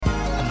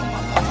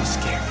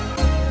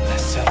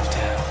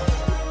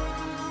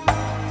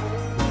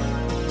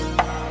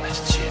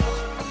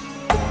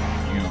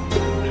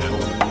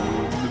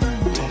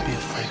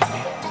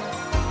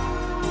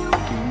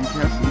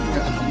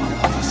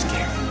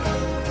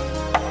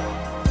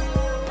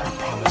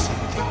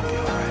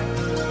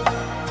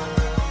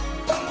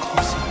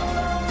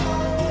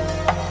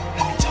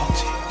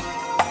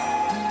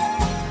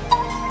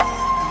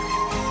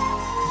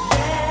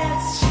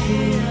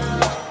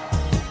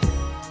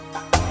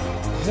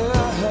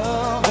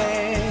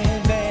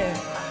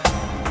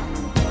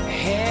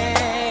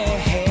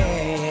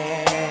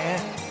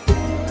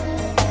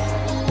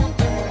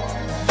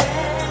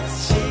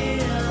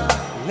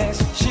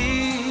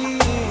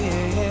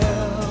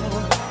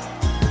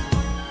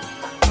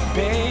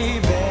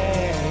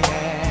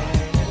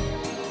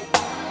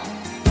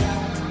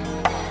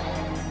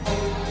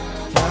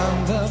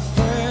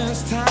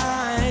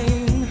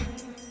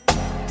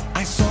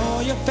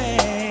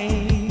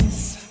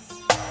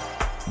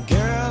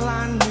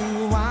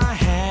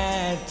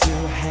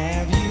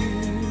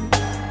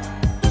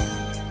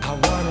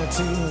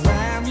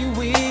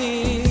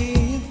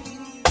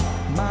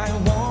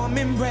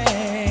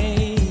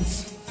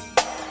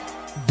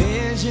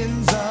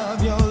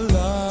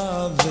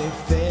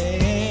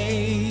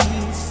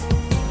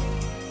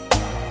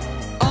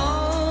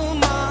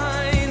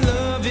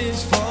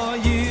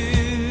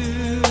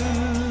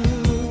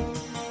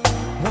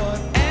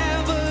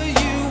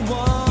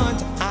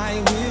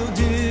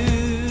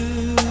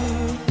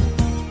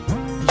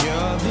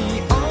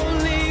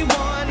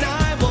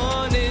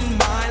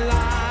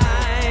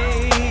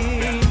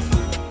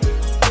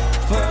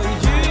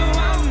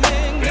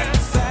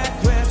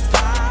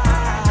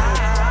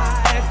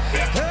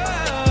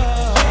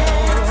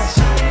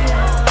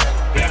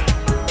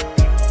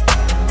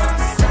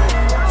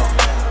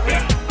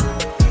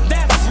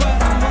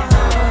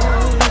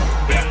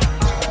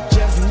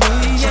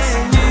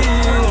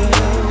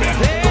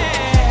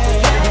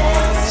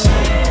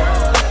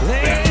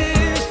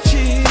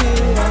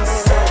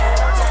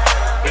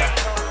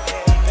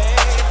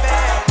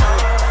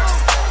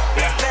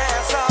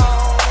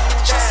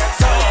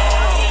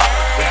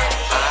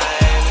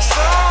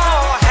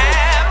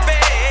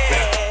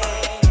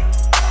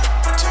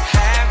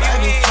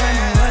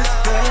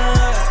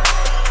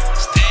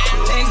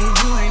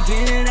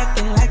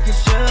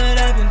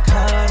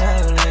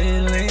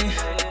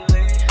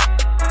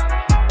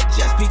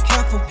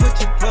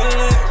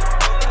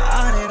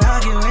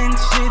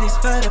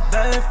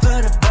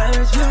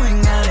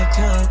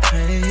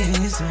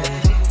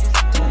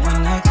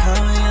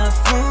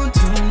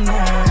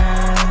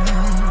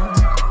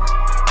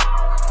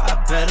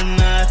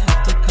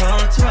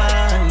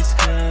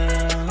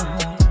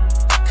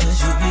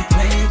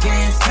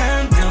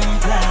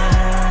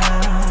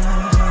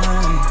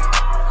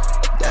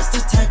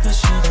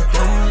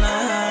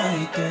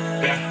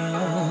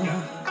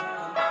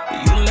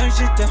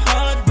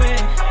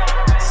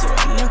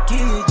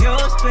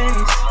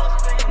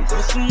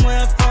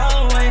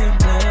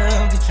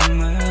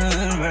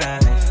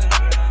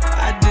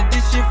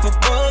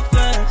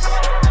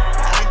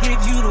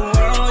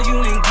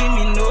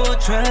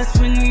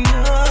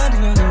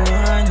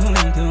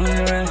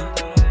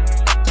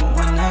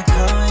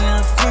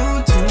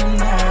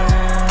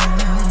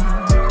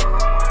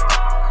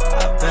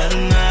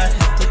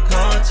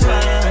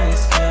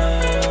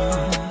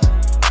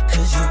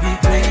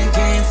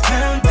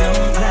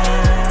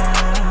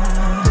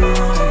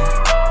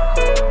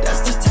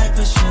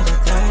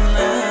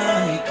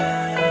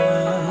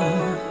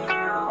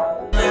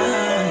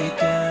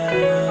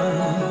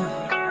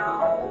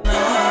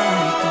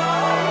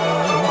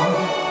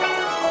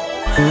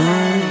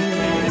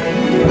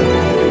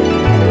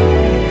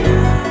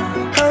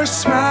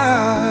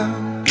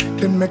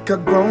a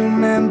grown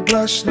man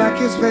blush like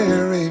his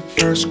very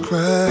first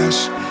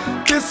crush.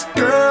 This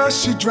girl,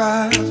 she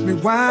drives me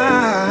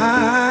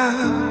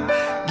wild.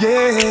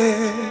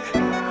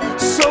 Yeah,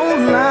 so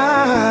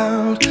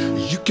loud.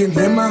 You can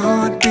hear my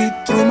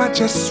heartbeat through my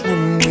chest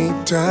when we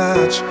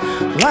touch,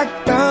 like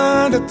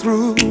thunder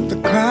through the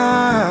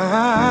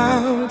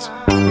clouds.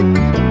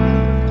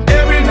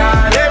 Every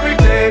night, every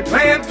day,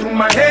 playing through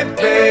my head,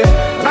 babe,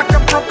 like a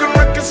broken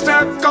record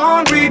stuck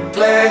on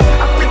replay.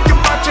 I think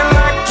about you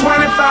like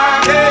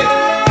 25 days.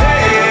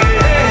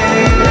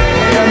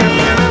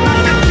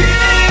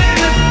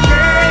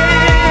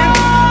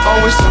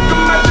 Always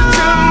talking about you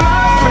to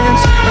my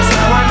friends. That's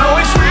how I know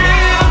it's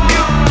real.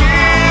 You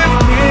give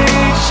me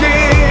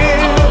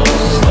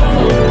chills,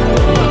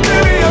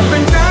 baby, up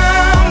and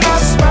down my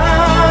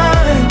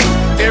spine.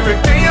 Every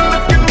day you're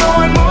looking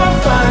more and more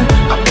fine.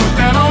 I put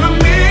that on a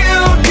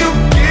meal. You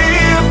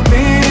give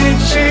me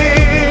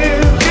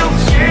chills. You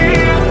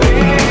give me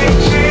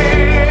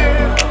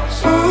chills.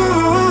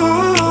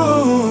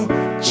 Ooh,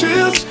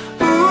 chills.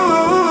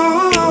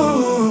 Ooh,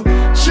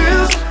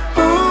 chills.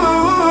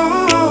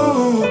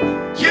 Ooh,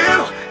 you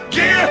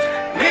give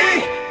me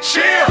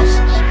chills.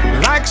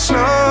 Like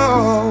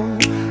snow,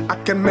 I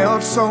can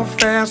melt so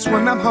fast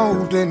when I'm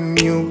holding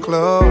you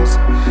close.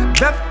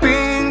 The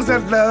things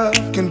that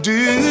love can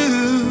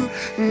do,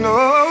 no,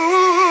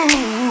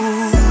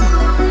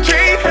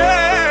 can't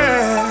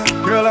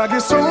help. Girl, I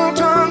get so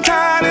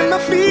tongue-tied and my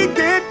feet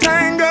get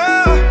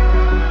tangled.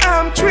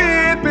 I'm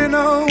tripping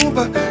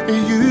over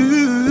you.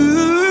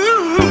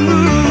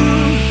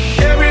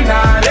 Every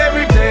night,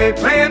 every day,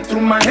 playing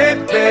through my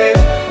head, babe,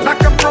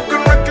 like a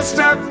broken record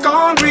stuck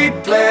on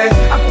replay.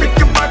 I think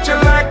about you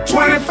like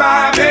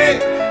 25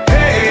 days.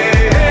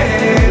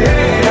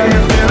 Got me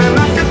feeling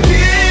like a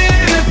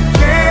kid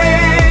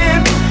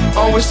again.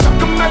 Always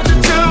talking about you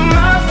to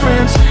my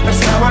friends.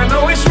 That's how I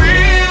know it's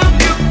real.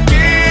 You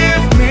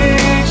give me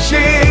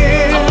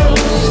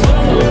chills,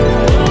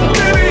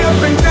 baby,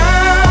 up and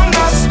down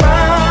my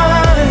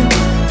spine.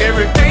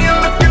 Every day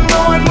you're looking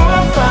more and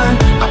more fine.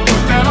 I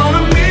put that on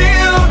a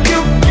meal. You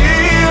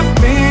give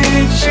me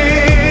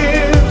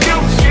chills. You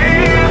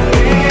give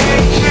me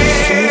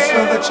chills. She's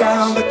for the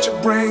child that you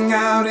bring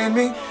out in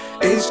me.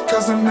 It's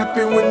 'cause I'm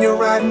happy when you're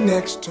right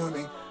next to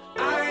me.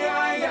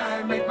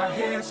 I make my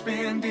head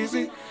spin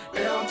dizzy.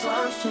 L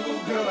times 2,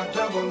 girl, I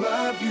double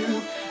love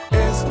you.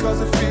 It's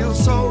 'cause it feels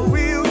so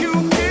real. You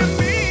give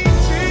me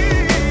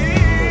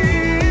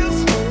chills.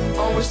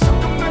 Always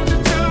talking about you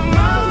to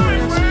my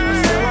friends.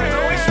 That's how I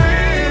know it's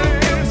real.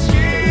 Just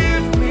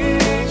give me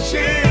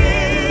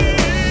chills.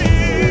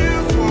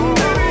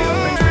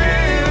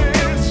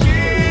 Just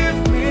give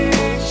me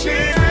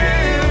chills.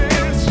 Give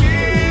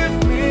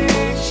me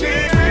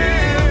chills.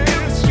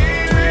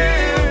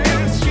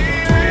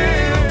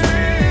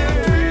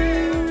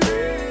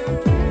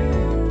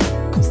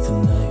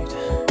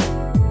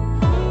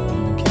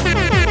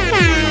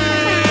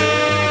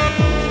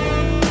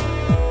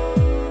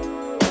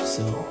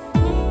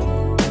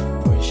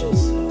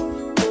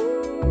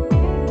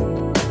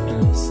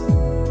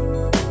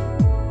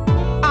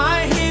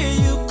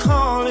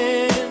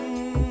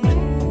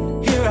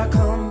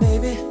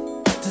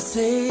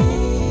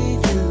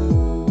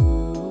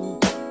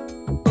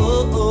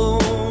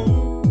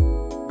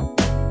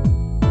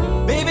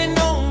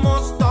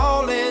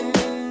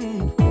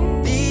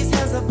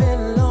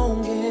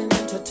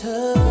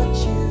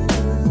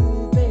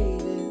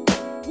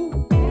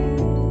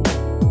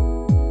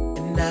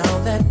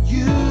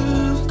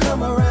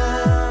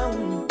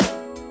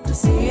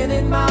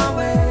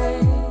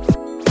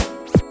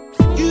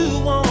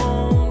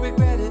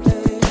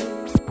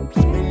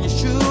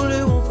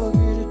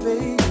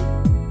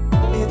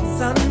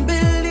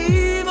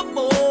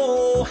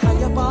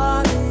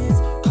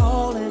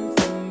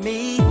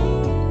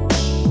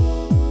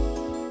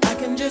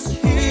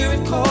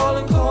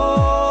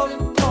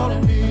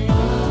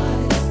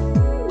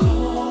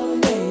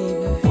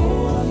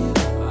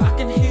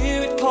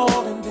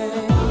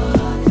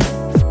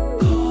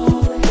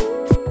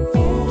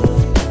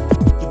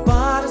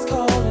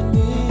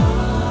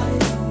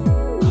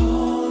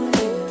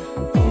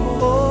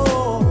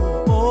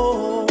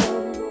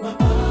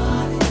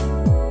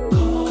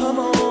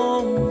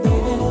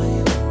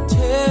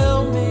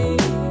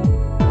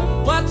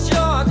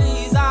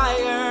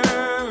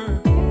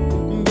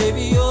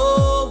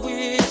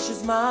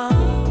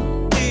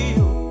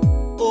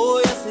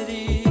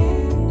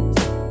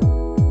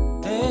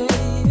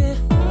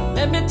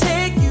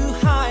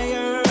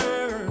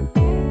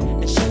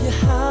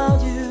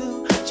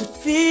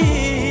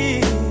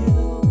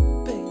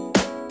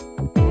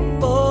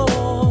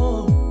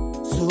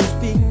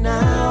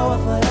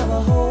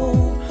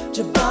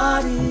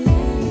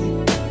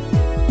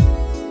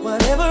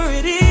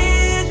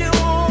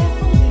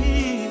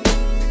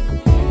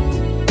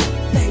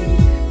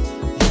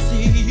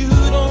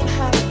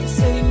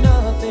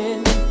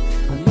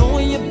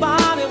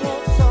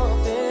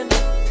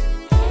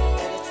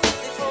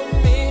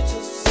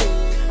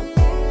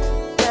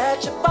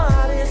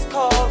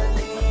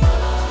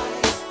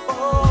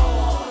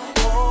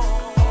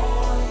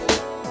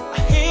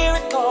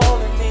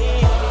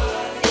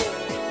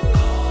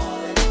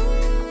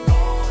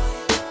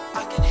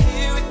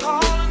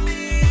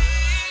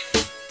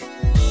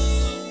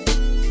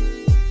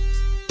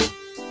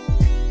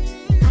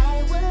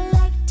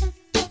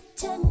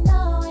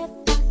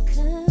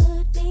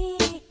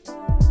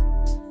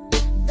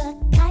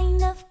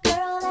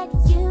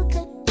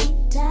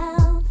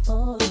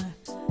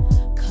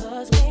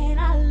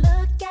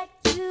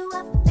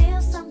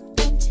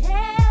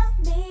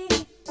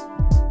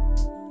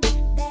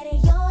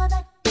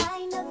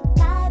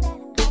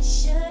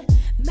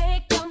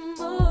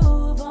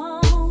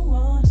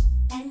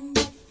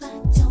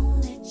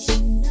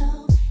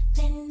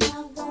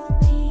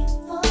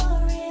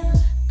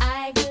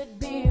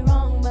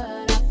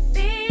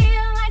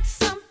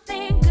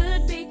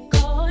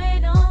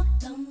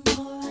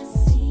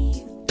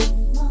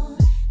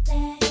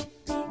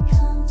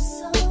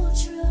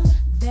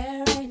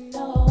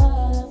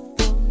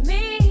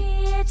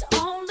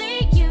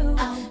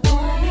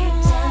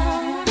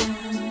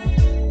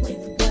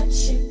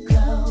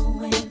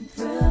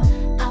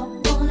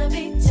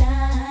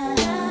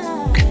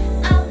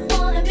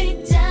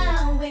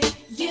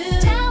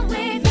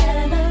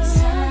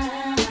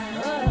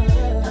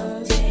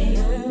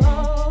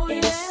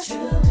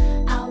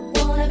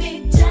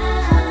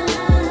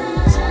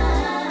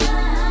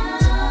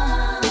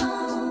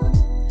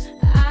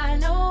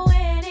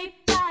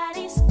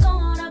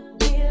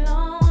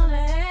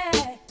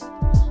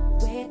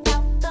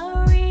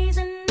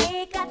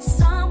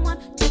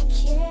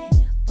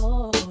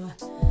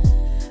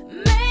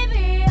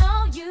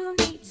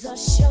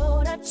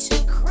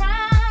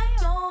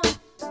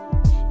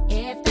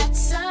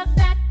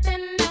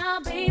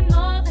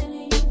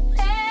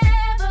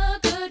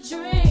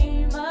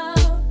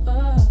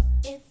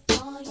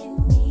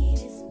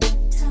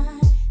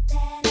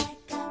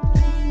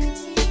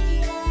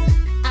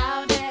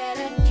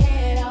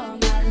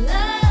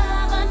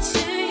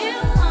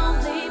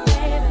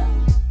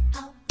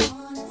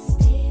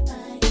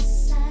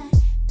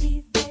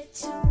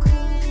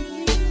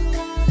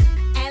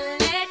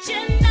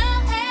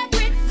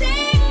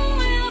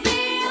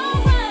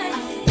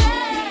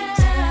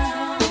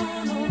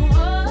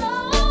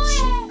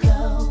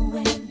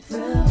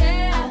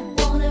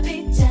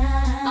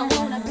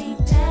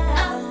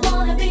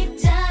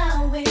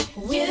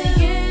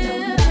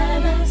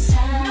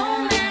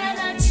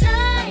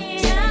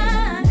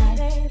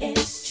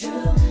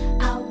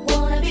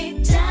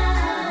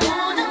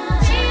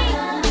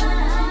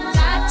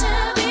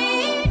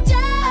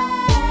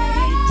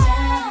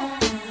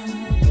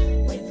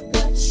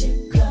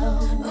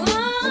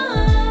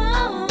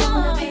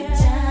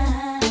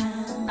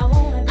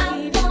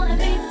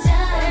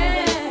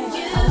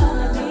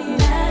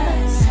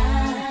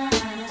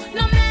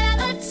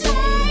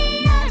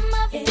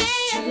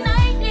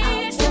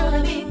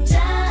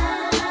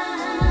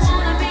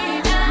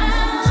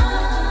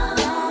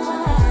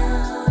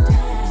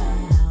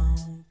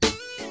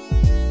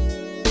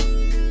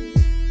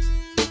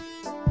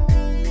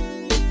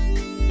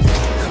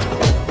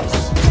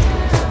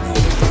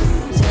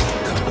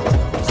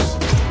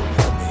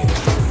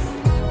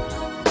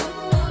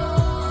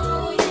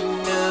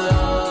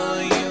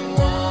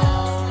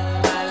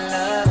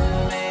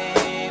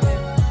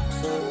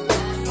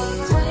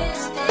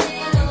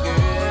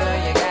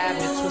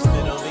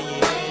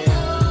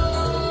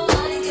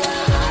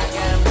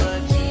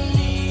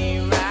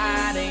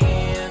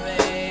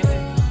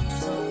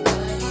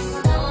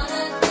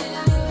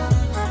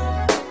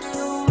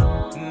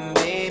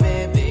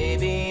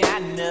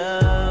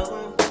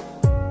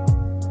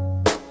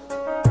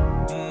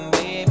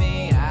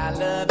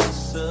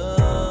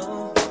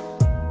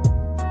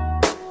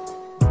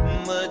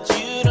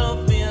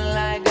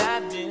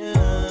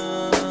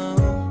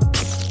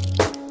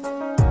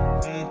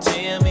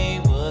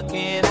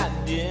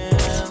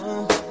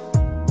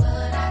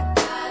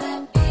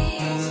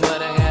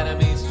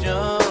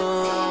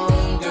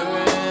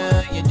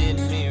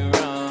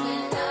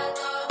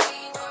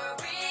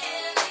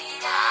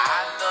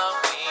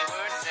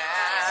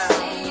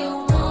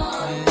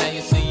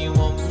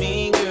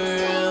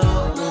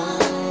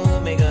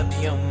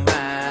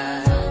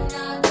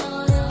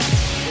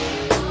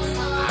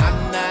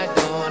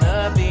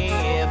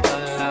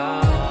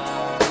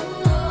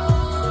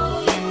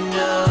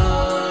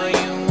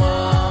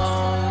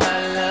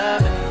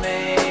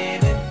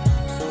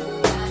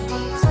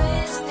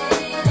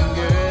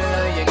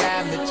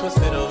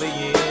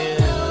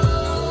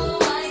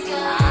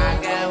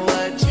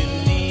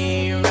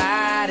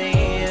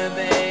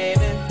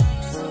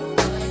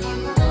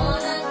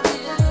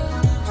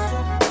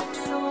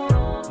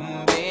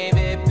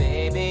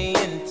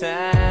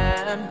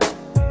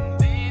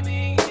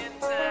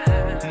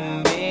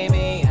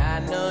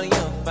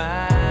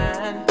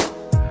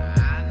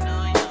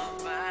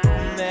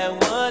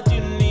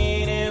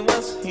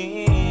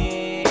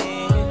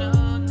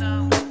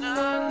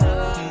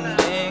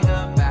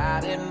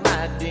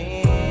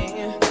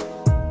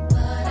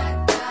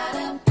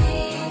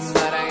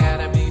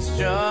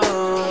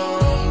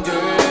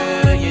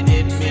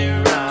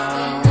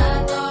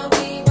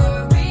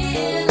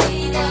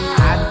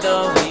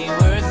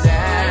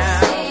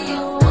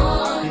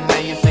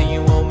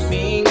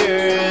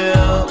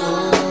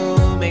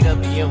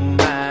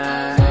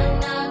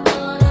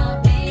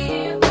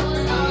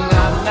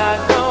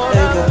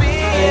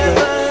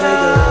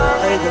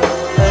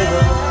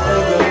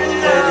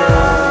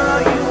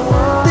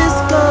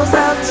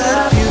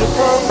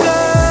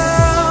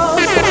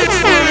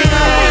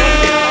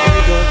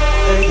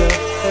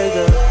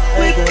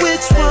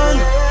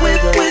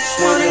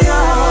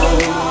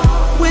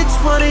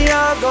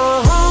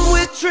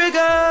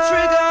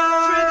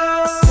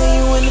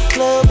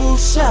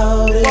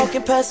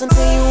 Walking past and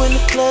see you in the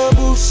club,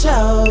 who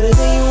shouted?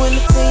 See you in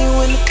the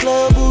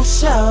club, who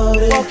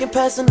shouted? Walking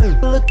past and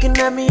looking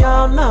at me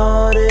all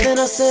naughty. Then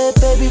I said,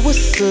 baby,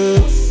 what's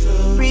up?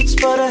 Reach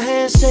for the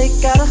handshake,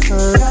 got a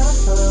hug.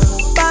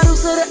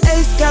 Bottles of the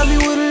Ace got me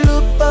with a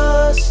little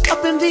buzz.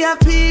 Up in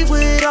VIP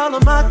with all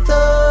of my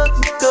thugs.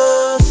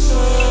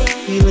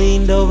 He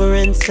leaned over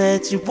and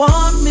said, you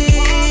want me?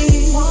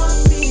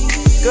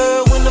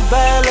 Girl, when the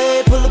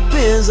valet pull the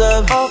pins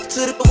up, off to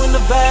the when the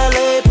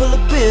valet pull the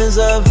pins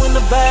up, when the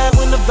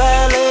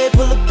valet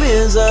pull the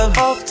pins up,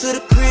 off to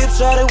the crib,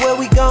 try to where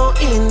we gon'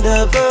 end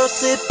up. Girl,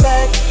 sit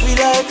back,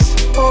 relax,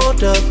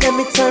 hold up, let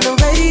me turn the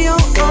radio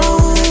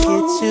on.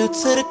 Get you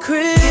to the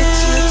crib,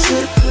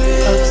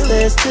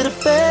 upstairs to the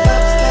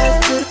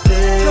bed,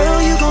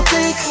 Girl, you gon'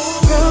 think,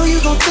 girl,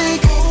 you gon'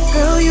 think,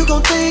 girl, you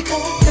gon' think,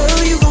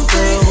 girl, you gon' think.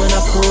 Girl, when I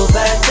pull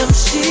back them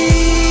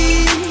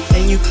sheets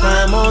and you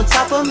climb on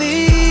top of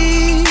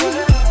me,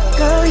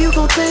 girl, you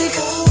gon' think,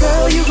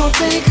 girl, you gon'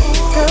 think,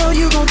 girl,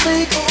 you gon'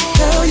 think,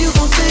 girl, you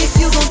gon' think,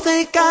 you gon'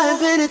 think I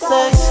invented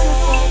sex.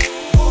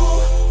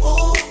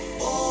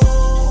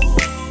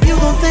 You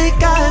gon'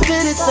 think I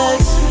invented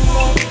sex.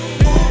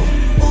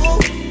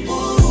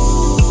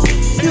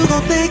 You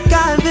gon' think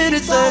I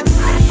invented sex.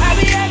 I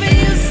be having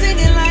you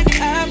singing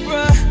like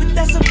opera, with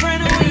that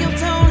soprano in your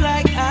tone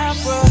like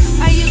opera.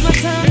 I use my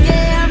tongue,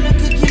 yeah, I'm the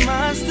cookie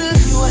monster.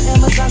 You an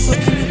Amazon, so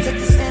can you take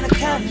this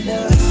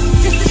anaconda?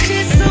 Just the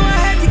shit, so I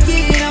had to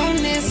get on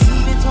this.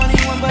 Even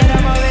 21, but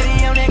I'm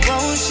already on that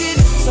grown shit.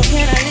 So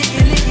can I lick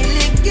it, lick it,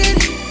 lick it?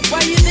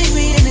 Why you think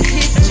we in the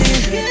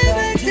kitchen? Get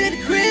back to the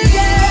crib,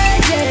 yeah,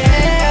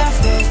 yeah.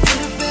 Upstairs to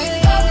the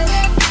bed.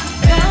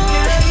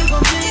 Girl, you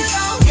gon' think,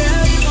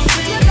 girl, you gon'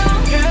 think,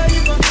 girl,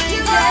 you gon'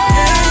 think,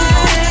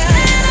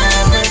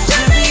 I'm a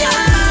champion,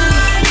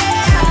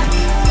 yeah.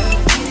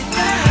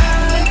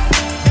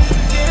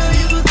 Girl,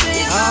 you gon'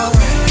 think, girl,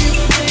 you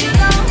gon' think,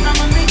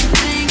 I'ma make you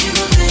think, you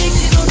gon' think,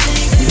 you gon'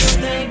 think, you gon'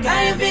 think I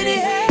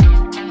invented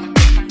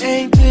it.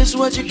 Ain't this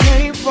what you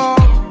came for?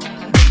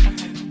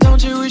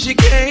 Don't you wish you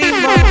came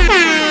for? Girl,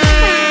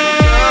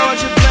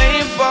 what you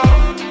playing for?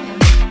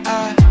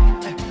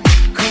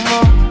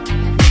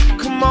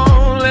 Come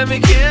on, let me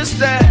kiss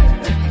that.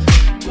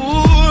 Ooh,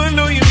 I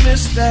know you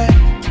missed that.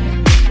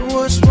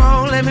 What's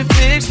wrong? Let me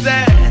fix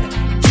that.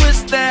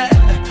 Twist that,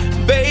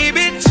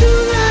 baby.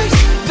 Tonight's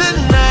the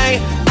night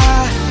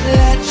I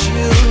let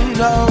you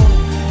know.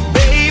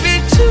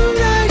 Baby,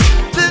 tonight's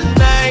the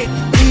night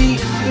we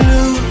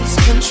lose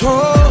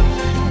control.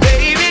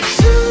 Baby,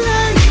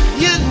 tonight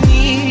you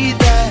need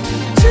that.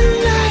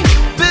 Tonight,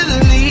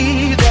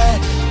 believe that.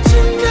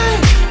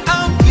 Tonight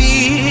I'll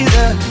be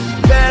the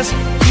best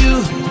you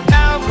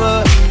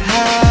ever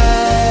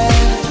had.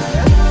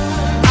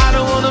 I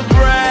don't wanna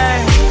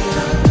brag,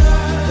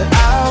 but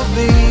I'll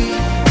be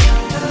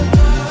the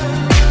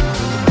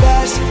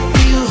best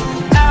you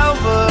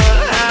ever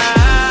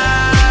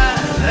had.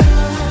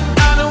 I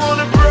don't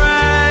wanna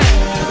brag,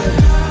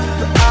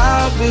 but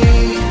I'll be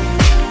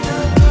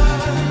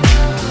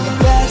the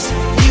best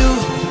you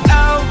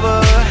ever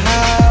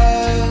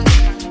had.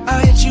 I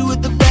hit you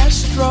with the best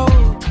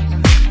stroke,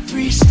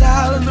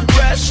 freestyle in the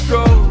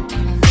breaststroke,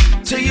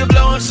 till you're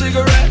blowing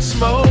cigarette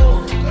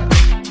smoke,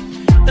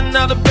 and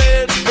now the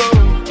bed's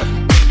broke.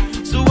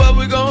 So what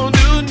we gon'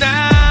 do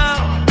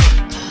now?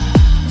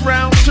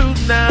 Round two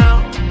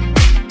now.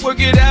 Work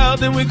it out,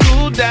 then we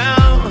cool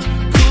down,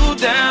 cool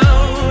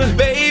down.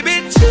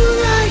 Baby,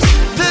 tonight's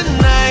the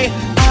night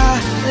I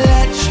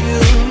let you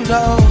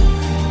know.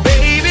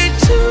 Baby,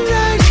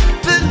 tonight's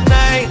the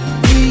night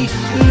we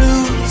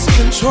lose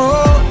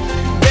control.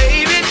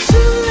 Baby,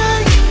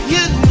 tonight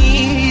you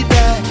need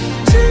that.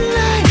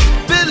 Tonight,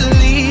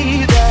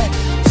 believe that.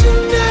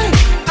 Tonight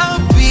I'll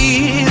be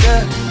the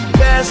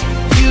best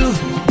you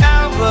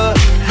ever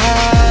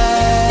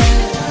had.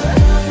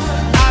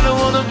 I don't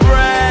wanna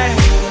brag,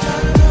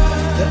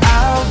 but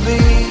I'll be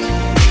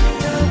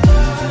the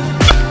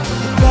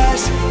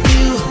best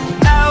you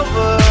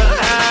ever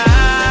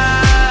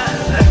had.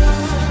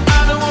 I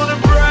don't wanna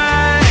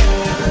brag,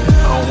 I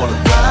don't wanna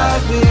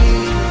I'll be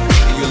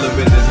give you a little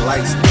bit of this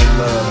light skin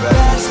love, the baby.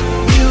 best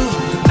you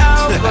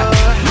ever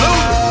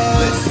had.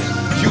 Listen,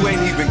 you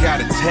ain't even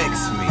gotta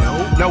text me.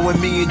 Knowing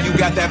me and you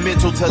got that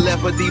mental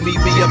telepathy, meet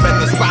me up at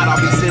the spot, I'll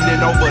be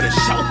sending over the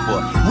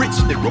chauffeur. Rich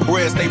nigga,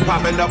 breads, they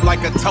popping up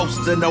like a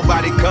toaster.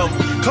 Nobody come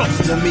close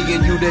to me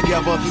and you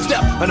together.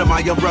 Step under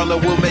my umbrella,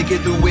 we'll make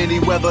it through any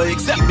weather.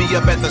 Except me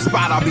up at the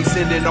spot, I'll be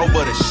sending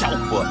over the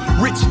chauffeur.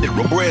 Rich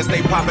nigga, breads,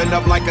 they popping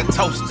up like a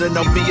toaster.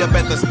 No, me up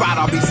at the spot,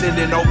 I'll be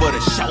sending over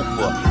the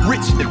chauffeur.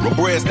 Rich nigga,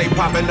 breads, they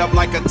popping up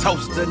like a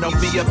toaster. No,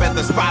 me up at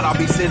the spot, I'll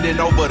be sending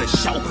over the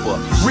chauffeur.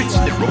 Rich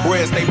nigga,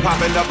 breads, they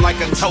popping up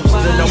like a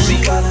toaster. No, me.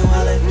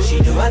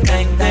 She do a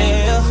thing,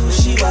 thing.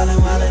 She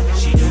wildin',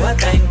 she do a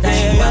thing, thing.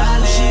 She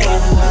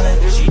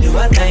wildin', she do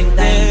a thing,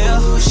 thing.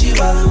 She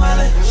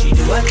wildin', she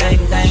do a thing,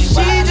 thing.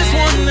 She just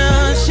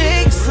wanna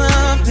shake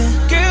something.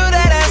 Girl,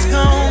 that ass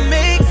gon'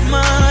 make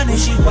money.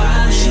 She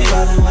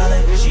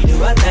wildin', she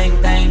do a thing,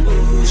 thing.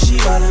 She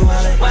wildin', she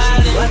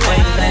do a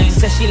thing, thing.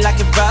 Said she like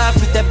it rough,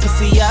 beat that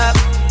pussy up.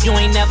 You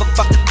ain't never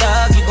fucked a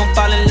thug, you gon'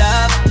 fall in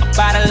love. A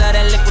bottle of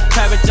that liquid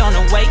courage on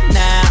the way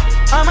now.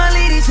 All my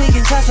ladies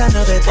taking shots, I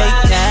know that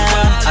they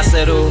down. I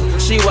said, ooh,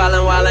 she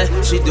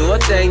wildin', she do a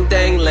thing,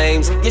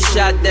 lames get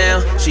shot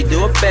down. She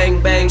do a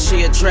bang,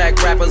 she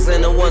attract rappers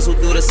and the ones who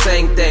do the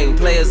same thing.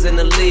 Players in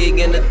the league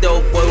and the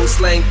dope boy who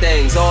slang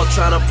things. All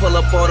tryna pull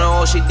up on her,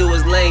 all she do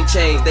is lane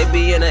change. They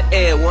be in the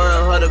air, want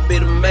her to be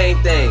the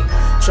main thing.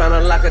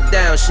 Tryna lock her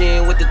down, she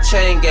ain't with the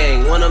chain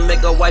gang. Wanna make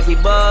her wifey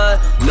bud,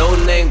 no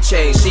name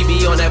change. She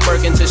be on that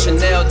Birkin to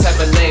Chanel type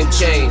of name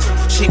change.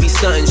 She be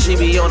stuntin', she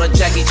be on a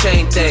Jackie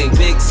Chain thing.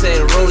 Big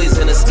said rollies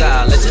in the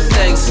sky, let your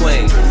thing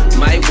swing.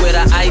 Might with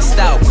her iced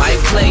out, might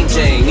plain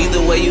Jane.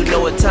 Either way you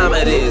know what time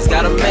it is,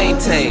 gotta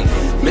maintain.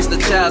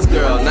 Mr. Child's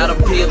girl, not a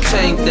PL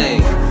chain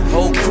thing.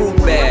 Whole crew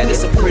bad,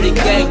 it's a pretty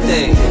gang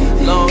thing.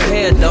 Long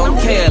hair,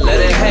 don't care, let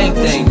it hang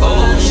thing.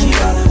 Oh, she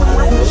ballin'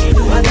 wildin', she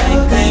do a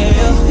thing thing.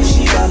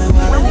 She ballin'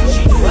 wildin',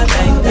 she do a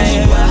thing thing.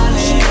 She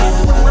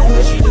ballin'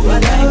 wildin', she do a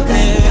thing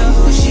thing.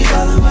 She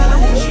ballin'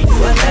 wildin', she do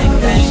a thing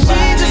thing.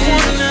 She just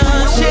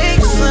wanna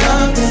shake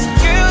some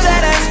girl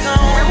that I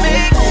gon'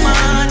 make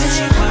money.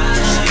 She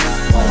ballin', she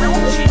do a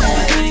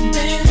thing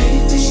thing.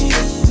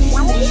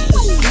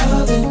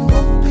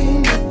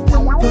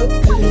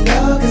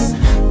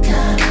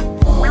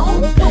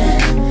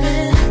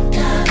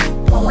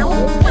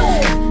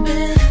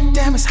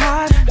 Damn, it's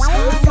hot,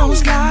 the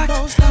flow's locked.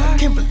 I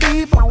can't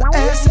believe all the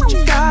ass that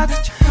you got.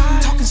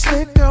 Talking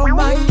slick, girl,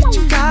 might get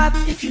you got.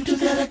 If you do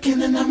that again,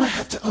 then I'ma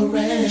have to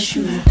arrest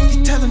you.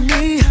 You telling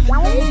me,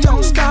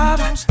 don't stop.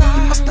 You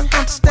must not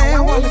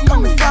understand why they call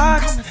me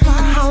Fox. And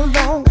how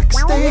long I can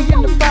stay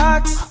in the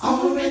box. I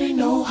already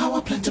know how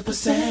I plan to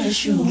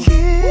possess you.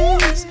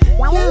 Yes, you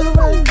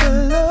right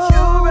below.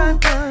 You right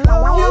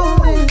below. You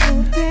ain't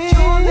there.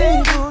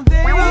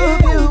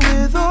 You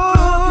with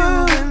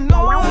all you know.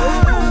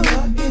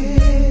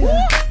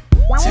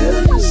 Till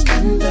you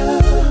stand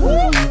up,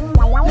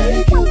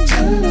 make you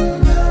turn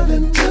around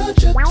and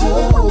touch your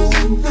toes.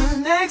 The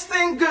next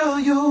thing, girl,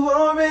 you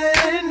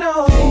already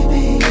know.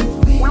 Baby,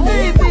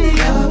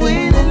 if we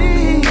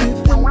leave,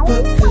 then what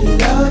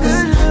good love is.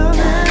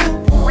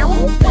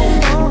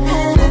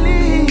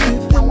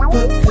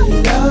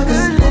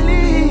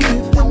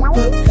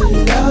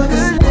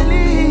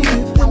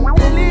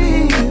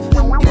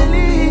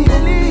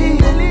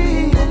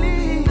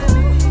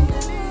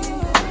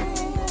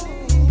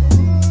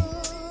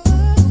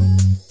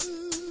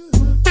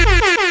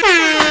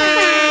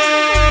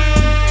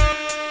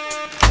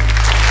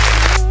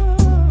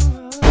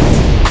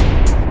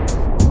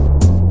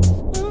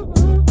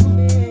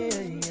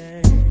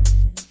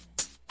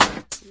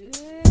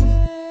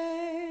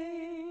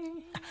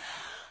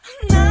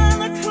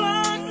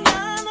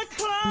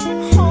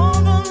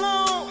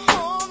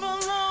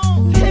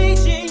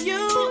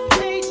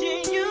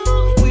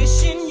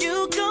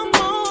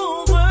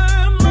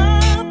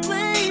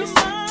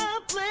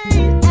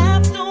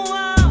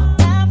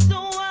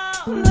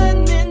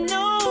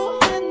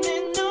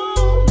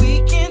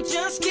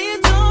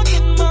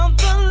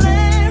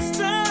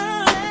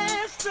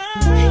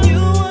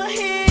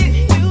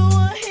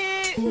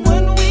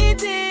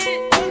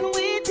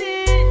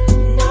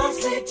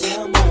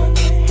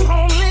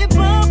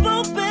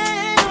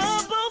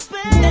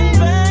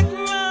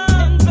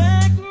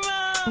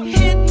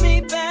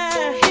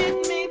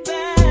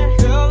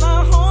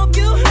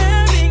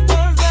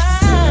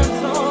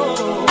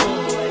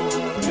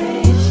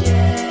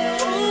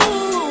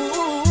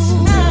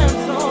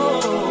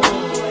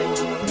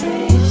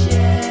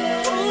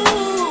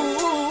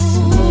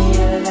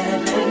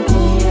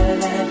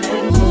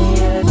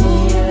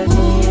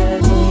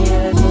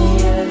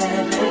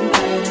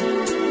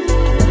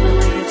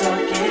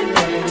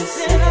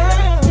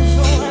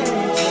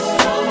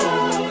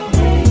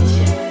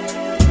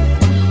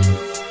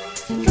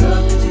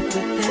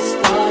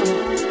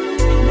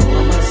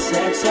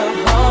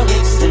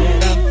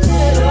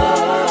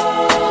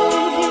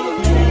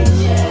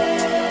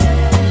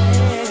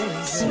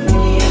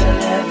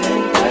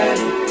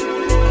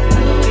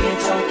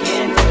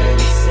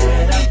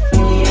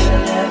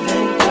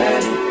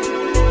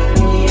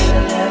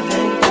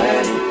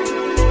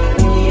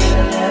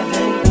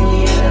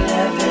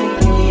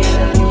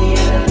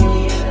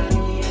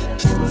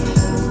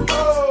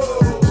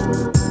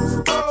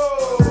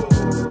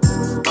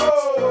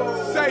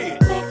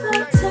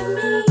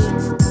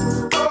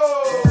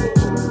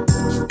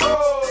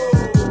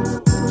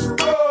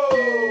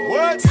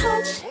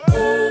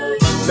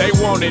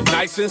 want it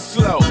nice and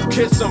slow.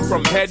 Kiss them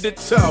from head to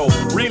toe.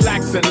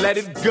 Relax and let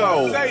it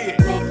go. Say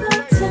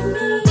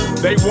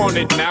it. They want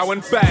it now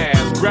and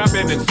fast.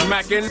 Grabbing and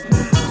smacking.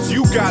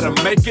 You gotta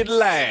make it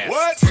last.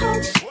 What?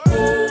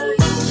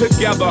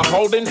 Together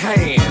holding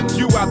hands.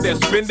 You out there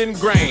spending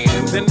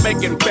grands and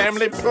making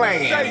family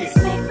plans. Say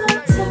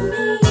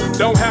it.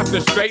 Don't have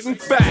to straighten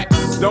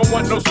facts. Don't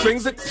want no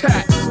strings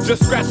attached.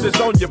 Just scratches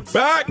on your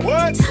back.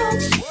 What?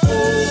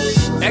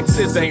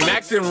 Exes ain't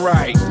acting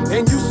right,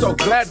 and you so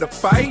glad to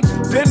fight.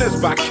 Dinners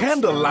by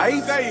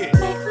candlelight. Say it.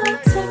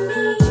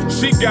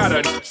 She got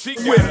a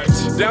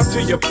whipped down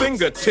to your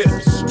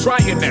fingertips,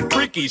 trying that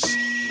freaky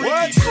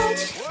What?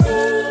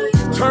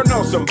 Turn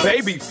on some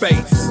baby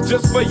face,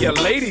 just for your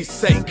lady's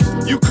sake.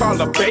 You call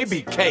her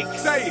baby cake.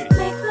 Say it.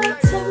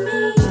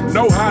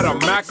 Know how to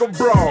mac a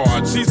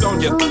broad. She's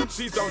on your.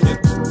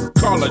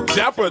 Call her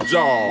Japper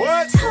Jaw.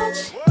 What?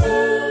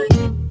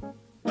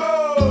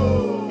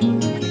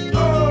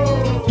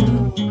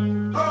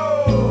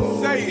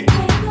 Say it.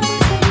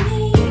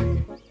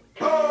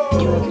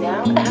 You have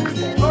now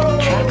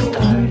accessed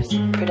Trackstars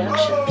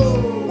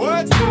Productions.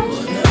 What?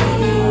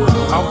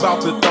 I'm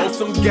about to throw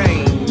some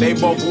game. They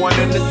both one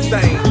and the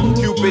same.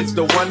 Cupid's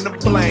the one to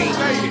blame.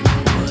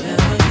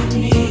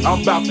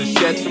 I'm about to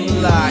shed some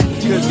light,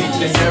 cause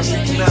each and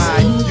every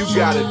night you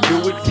gotta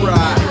do it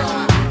right.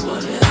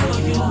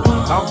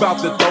 I'm about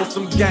to throw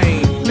some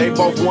game. They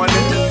both one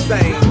and the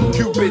same.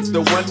 Cupid's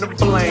the one to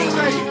blame.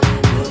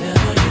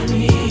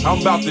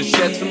 I'm about to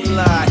shed some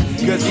light,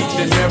 cause each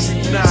and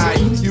every night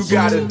you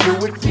gotta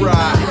do it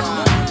right.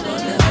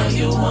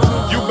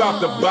 You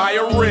about to buy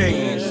a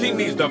ring, she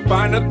needs the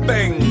finer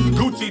things.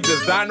 Gucci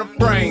designer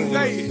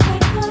frames.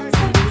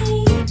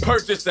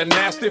 Purchase a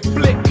nasty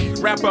flick,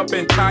 wrap up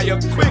and tie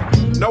up quick.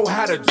 Know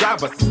how to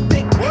drive a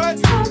stick. What?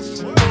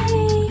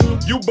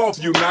 You both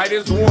unite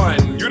as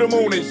one. You the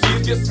moon and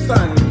she's your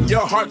sun.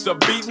 Your heart's a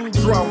beating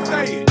drum.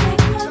 Say it.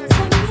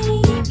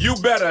 You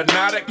better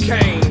not a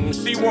cane.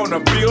 She wanna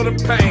feel the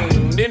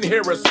pain, then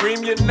hear her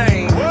scream your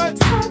name. What?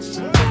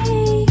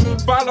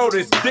 Follow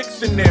this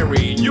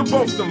dictionary. You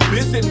both some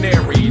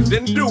visionaries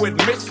and do it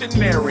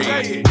missionary.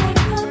 Say it.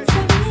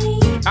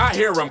 I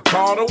hear them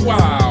call the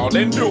wild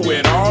and do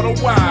it all the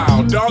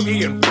while,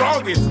 doggy and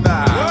froggy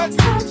style. What?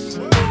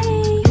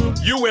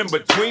 You in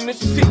between the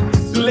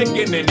sheets,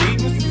 licking and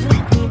eating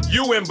sweet.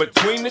 You in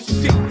between the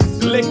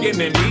sheets,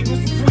 licking and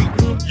eating sweet.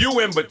 You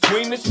in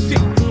between the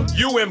sheets,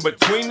 you in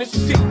between the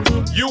sheets.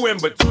 You in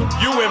between,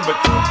 you in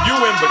between, you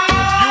in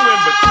between, you in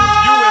between,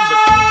 you in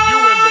between, you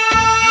in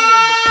between, you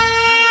in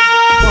between.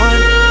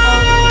 One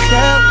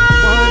hotel,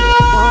 one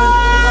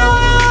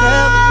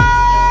hotel,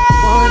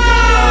 one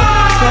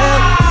hotel,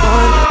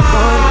 one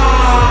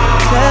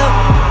hotel,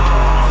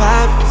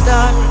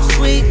 5-star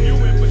suite.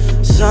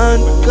 Sun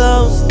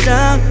goes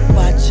down,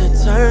 watch her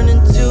turn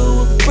into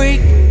a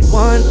freak.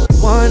 One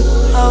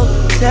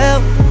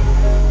hotel,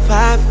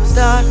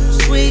 5-star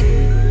suite.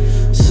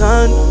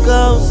 Sun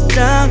goes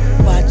down,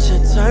 watch her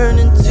turn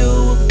into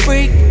a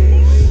freak.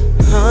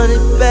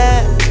 100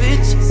 bad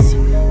bitches,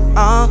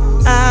 all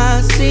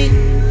I see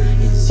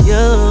is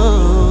you.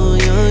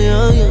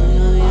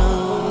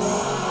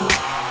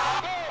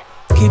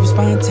 Keep it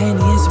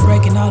spontaneous,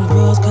 breaking all the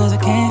rules cause I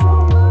can,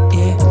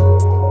 yeah.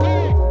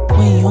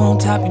 When you on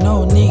top, you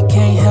know a nigga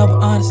can't help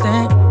but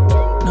understand,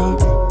 no.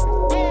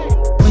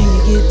 When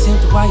you get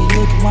tempted while you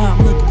looking, while I'm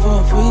looking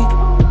for a free,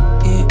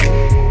 yeah.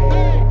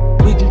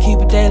 We can keep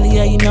it daily,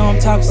 yeah, you know I'm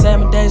talking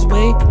 7 days a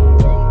week,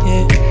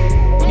 yeah.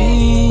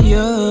 Me and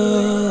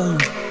you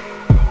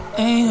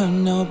ain't hurt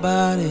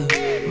nobody,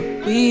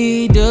 what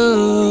we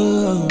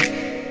do,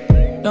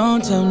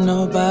 don't tell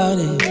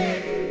nobody.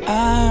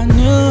 I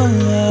knew,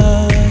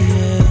 yeah,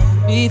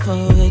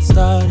 before it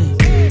started,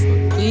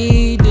 what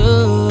we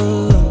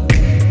do,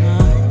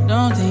 nah,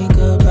 don't think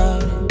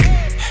about it.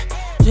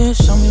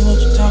 Just show me what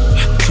you talk,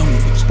 show me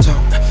what you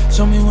talk,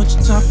 show me what you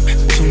talk,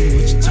 show me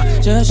what you talk.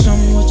 Just show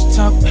me what you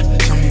talk,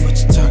 show me what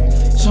you talk,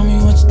 show me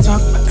what you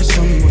talk,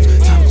 show me what you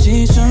talk.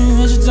 Gee, show me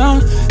what you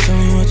talk, show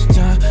me what you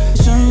talk,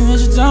 show me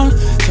what you talk,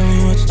 show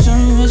me what you, show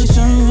me what you,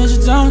 show me what you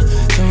talk,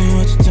 show me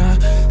what you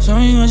talk, show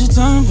me what you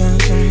talk about,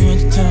 show me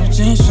what you talk.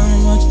 Just show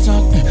me what you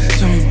talk,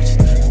 show me what you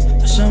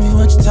talk, show me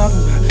what you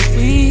talking about.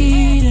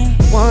 We done.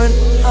 One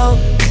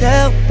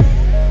hotel,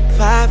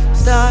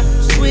 5-star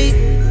suite.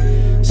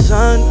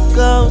 Sun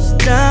goes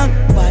down,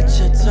 watch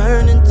her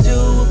turn into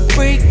a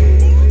freak.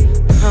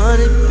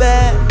 100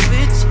 bad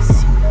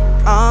bitches,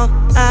 all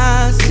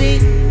I see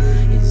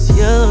is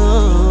you.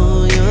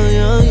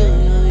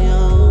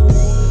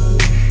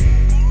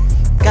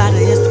 Got her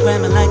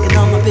Instagram and liking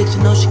all my pictures,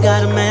 know she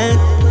got a man,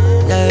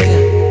 yeah.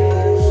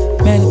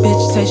 Man, the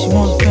bitch say she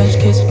want a French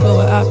kiss and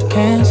blow her out the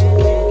cans,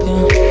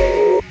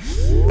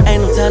 yeah.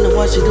 Ain't no telling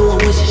what she doing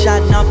when she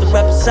shotting off the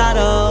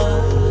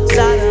reposado.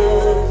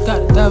 Got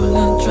a double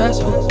in the dress,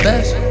 who's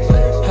best?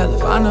 Hell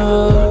if I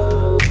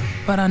know,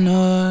 but I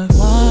know it.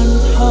 One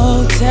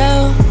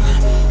hotel,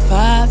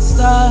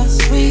 5-star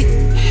suite.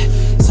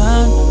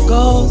 Sun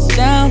goes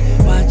down,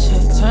 watch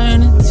her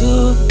turn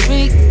into a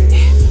freak.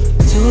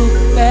 2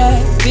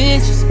 bad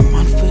bitches,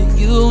 one for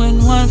you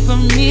and one for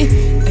me.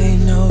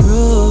 Ain't no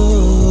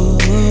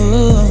rules.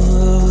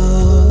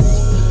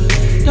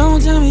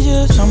 Don't tell me,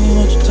 just show me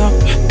what you talk,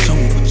 show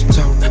me what you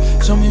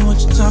talk, show me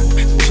what you talk,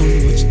 show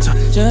me what you talk.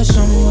 Just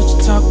show me what you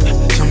talk,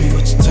 show me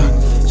what you talk,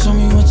 show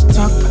me what you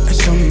talk,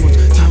 show me what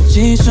you talk.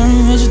 Gee, show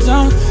me what you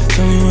talk,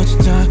 show me what you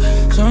talk,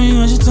 show me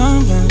what you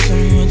talk about, show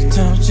me what you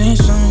talk. Gee,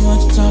 show me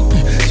what you talk,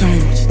 show me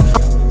what you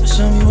talk,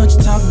 show me what you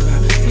talking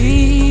about.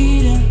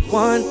 We done.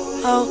 one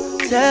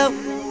hotel,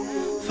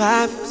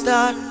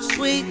 5-star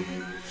suite.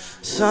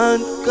 Sun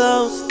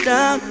goes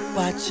down,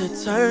 watch her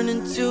turn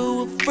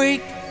into a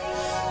freak.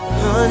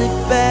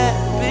 100 bad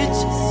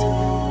bitches,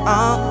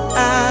 all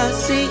I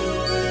see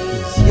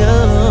is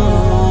you.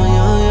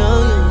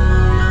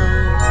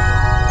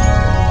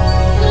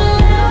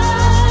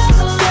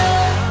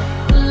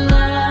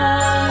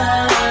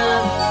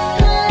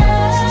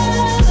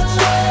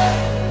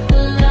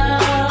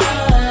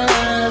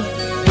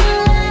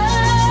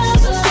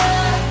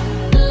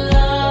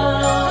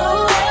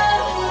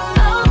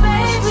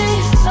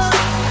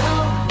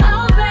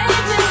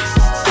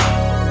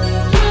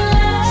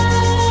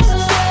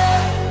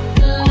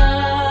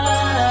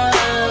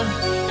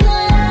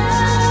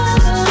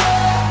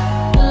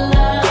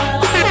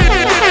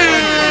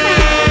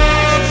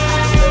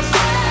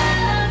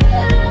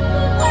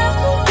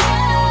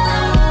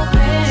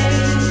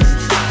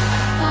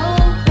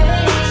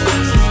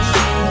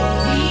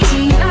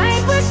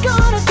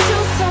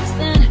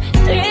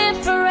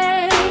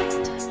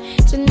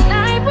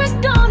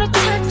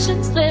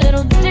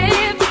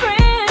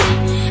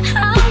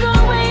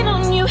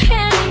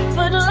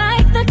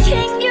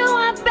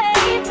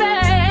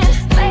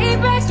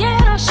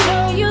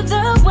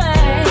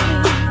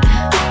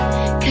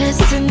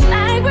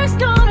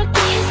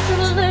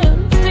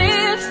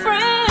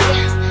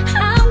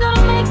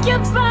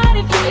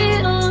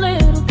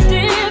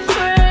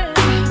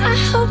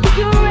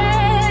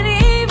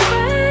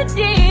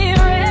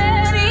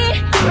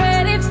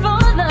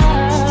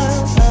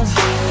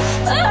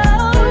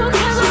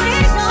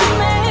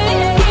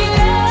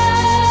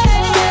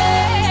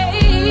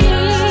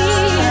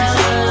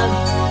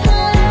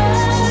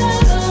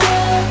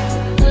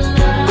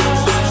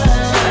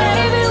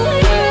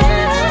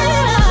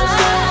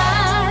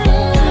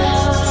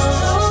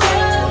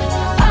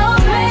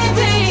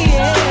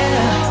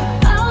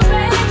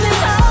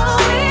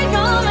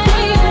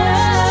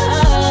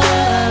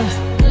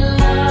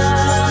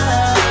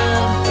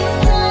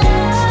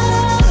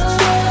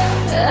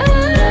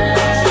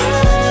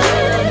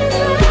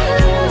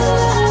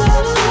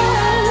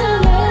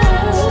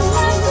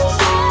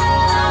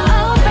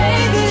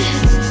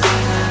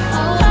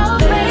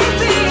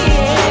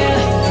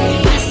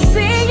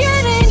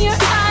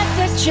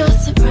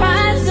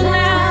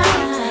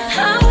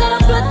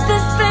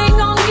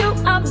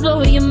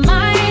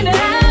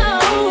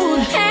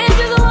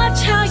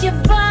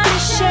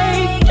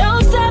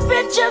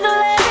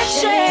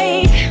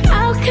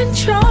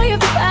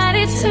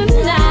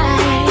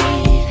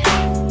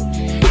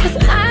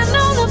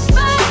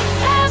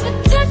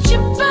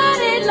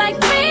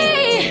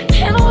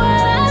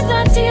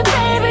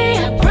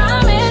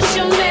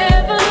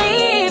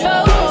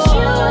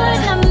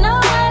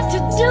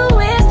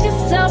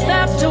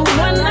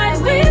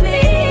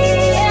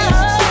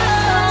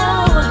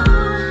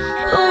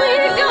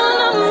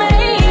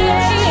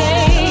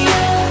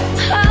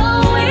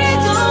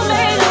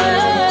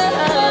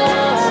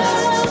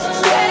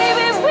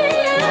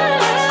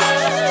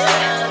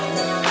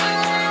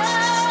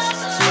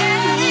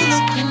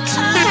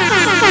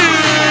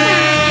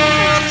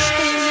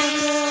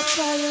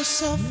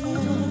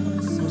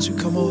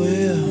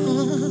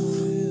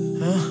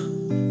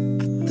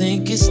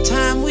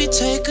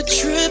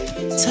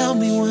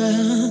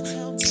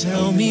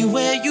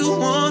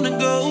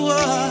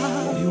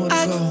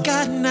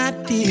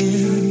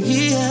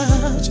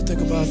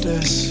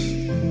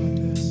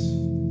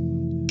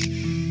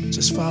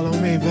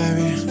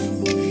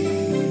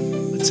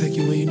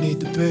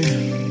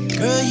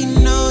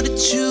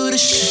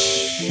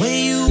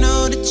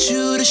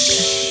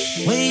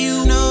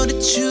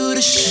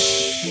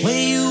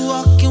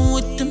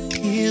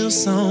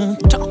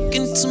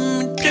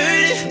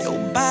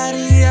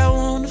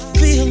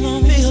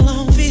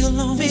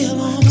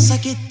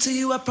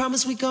 I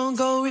promise we gon'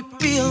 go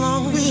real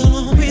on.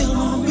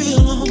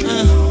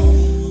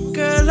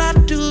 Girl, I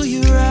do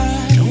you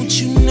right. Don't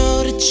you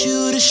know that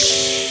you the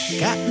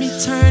got me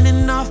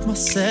turning off my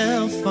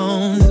cell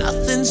phone.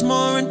 Nothing's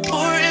more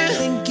important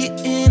than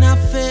getting our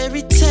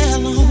fairy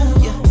tale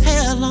on. Yeah,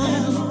 hell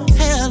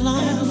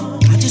on.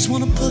 I just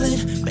wanna pull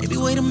it, baby,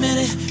 wait a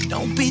minute.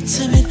 Don't be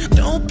timid,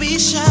 don't be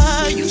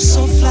shy, you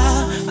so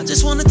fly. I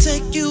just wanna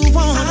take you on a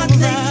ride. I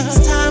think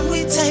it's time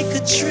we take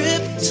a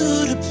trip to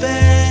the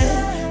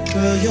bed.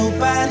 Girl, your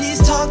body's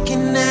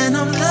talking and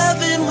I'm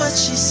loving what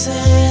she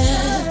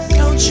said.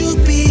 Don't you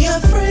be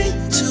afraid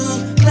to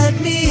let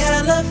me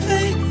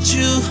elevate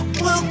you.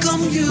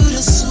 Welcome you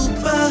to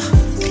super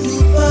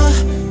duper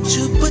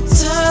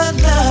Jupiter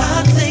love.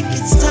 I think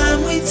it's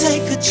time we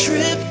take a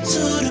trip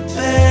to the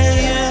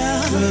bay.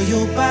 Girl,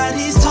 your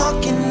body's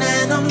talking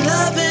and I'm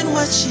loving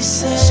what she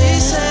said. She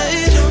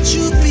said, don't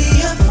you be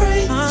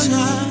afraid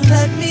to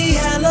let me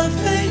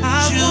elevate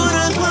you.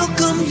 I wanna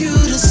welcome you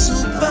to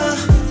super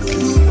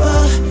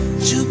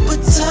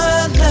Jupiter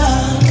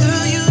love.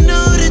 Girl, you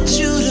know that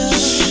you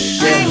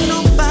the ain't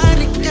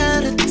nobody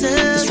got a tell.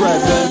 That's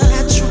right, baby.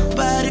 Natural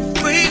body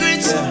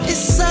fragrance, it's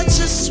such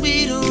a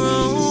sweet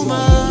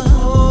aroma.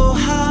 Oh,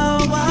 how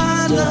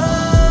I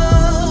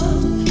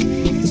love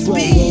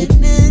being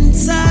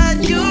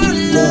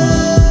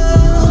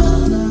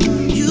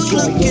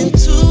looking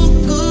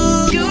too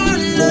good. Your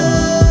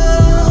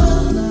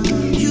love,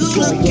 you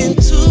looking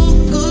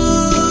too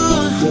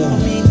good. For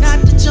me not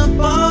to jump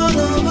all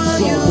over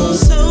you.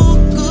 So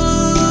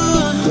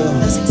good,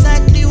 that's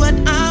exactly what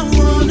I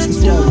wanna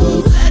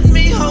do. Let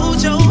me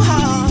hold your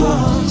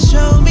heart,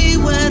 show me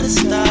where to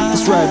start.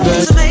 That's right, babe.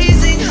 It's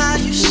amazing how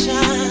you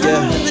shine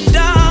in the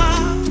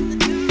dark.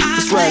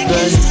 That's right,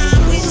 babe. It's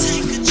time we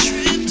take a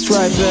trip. That's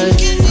right, babe.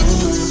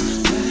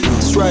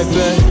 That's right,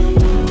 babe.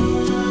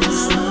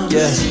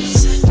 Yeah.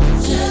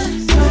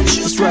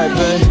 That's right,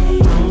 babe.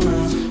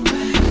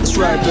 That's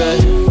right,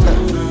 babe.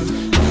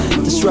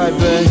 That's right,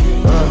 babe.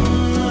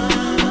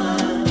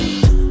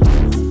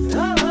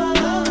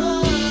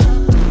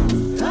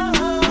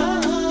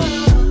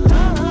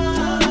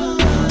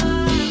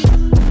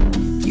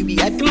 You be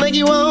acting like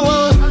you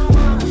want.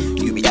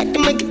 You be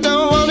acting like you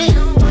don't want it.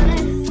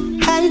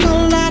 How you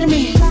gonna lie to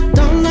me?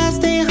 Don't lie,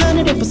 stay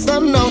 100 and put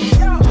something on it.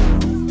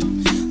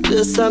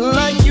 Just sound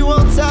like you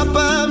on top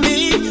of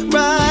me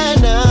right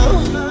now.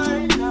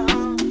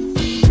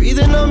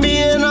 Breathing on me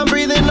and I'm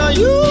breathing on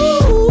you.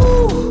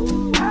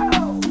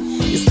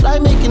 It's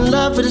like making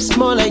love, but it's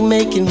more like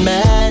making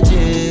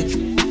magic.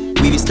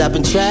 We be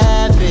stopping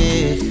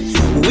traffic.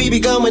 We be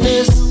going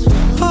this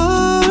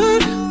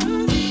hard.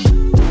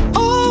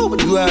 Oh,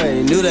 but you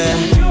already knew that.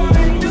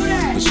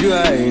 But you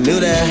already knew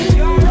that.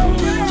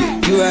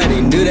 You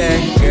already knew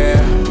that,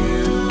 girl.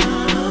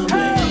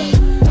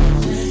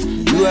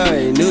 You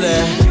already knew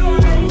that.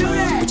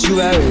 But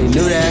you already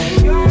knew that.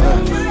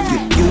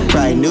 You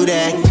probably knew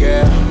that,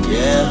 girl.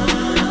 Yeah.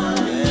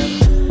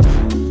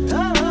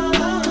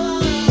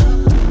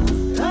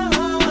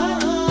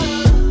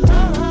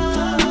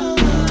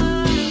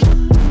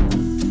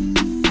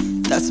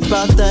 That's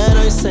about that,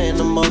 I ain't saying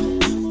no more.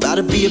 About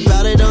to be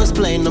about it, don't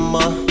explain no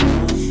more.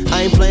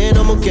 I ain't playing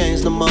no more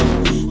games no more.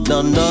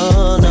 No,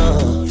 no,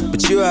 no.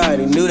 But you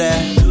already knew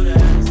that.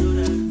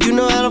 You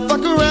know how to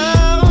fuck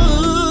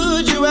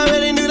around. You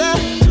already knew that.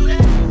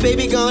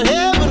 Baby, go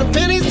ahead when the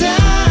penny's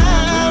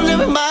down.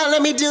 Never mind,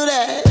 let me do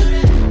that.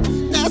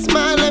 That's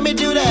mine, let me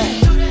do that.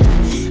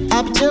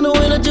 I'll be gentle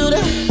when I do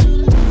that.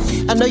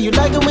 I know you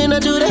like it when I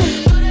do that.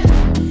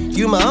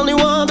 You my only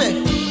one,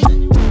 babe.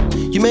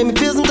 You made me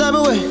feel some type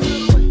of way.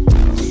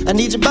 I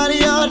need your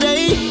body all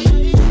day.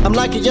 I'm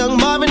like a young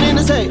Marvin in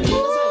his hay.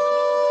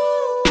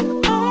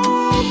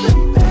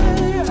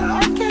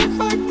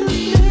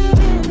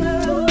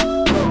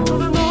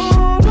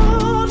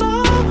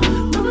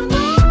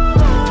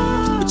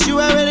 But you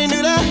already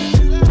knew that.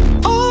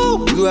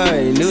 Oh, you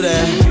already knew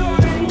that.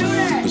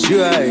 But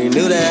you already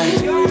knew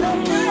that.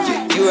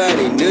 You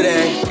already knew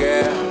that,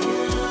 girl.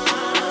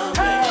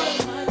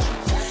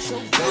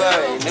 You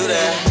already knew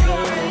that.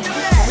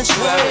 But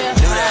you already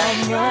knew that.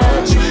 You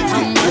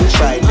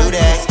already knew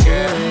that,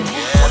 girl.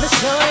 Wanna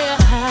show you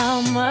how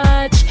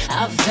much I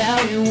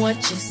value what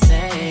you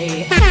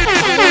say.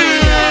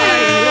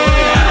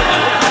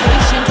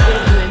 Patient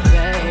with me,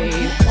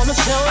 babe. Wanna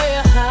show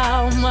you how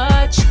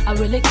much I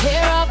really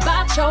care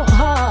about your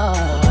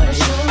heart. Wanna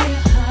show you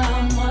how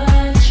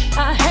much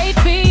I hate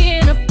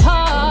being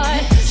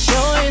apart.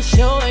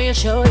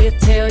 Show you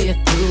till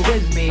you're through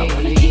with me. I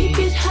wanna keep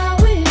it how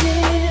it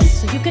is,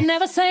 so you can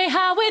never say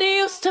how it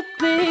used to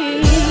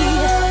be.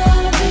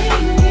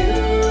 Loving you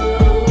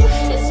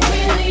is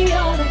really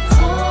all that's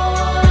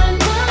on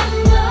my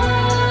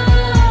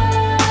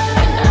mind,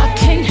 and I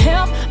can't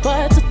help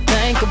but to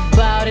think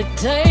about it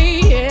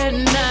day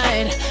and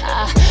night. I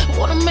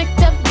wanna make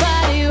that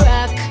body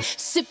rock,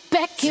 sit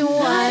back and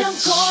watch. Tonight I'm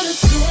gonna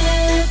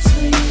dance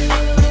for you.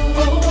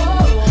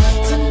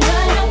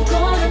 Tonight I'm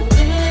gonna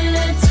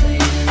dance for you.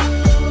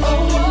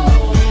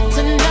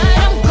 Tonight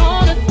I'm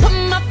gonna put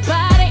my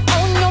body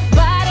on your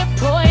body.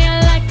 Boy, I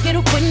like it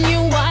when you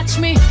watch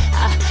me.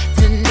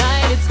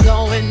 Tonight it's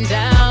going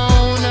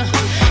down.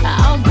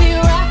 I'll be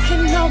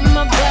rocking on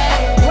my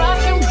back,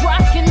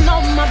 rocking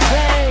on my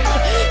back,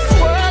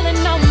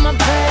 swirling on my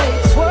back,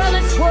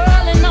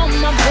 swirling on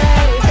my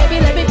back. Baby,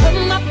 let me put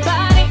my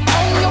body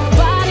on your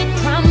body.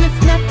 Promise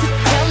not to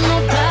tell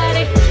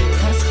nobody,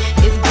 'cause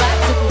it's about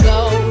to go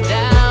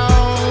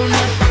down.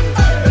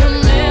 You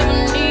never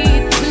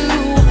need to,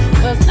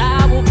 'cause I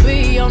will be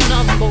your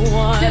number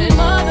one. Them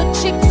other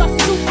chicks are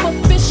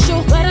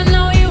superficial, but I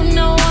know you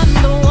know I'm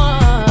the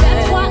one.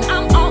 That's why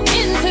I'm all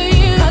into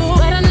you, 'cause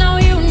but I know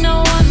you know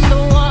I'm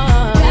the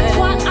one. That's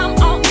why I'm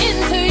all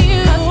into you,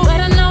 'cause but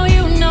I know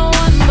you know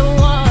I'm the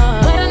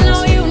one. But I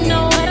know you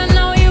know, but I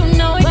know you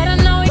know, but I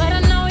know, but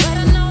I know, but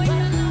I know, but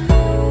I know.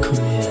 Come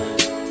here.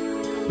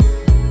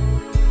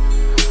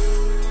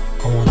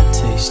 I wanna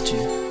taste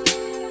you.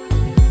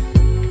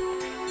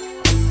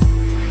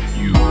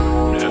 You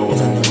And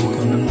I know you're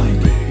gonna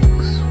like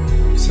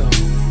it. So,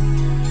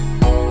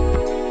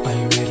 are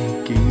you ready?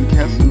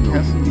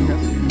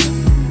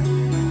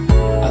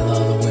 I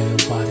love the way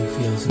your body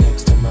feels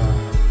next to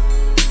mine.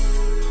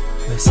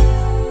 Listen,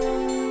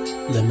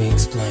 let me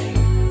explain.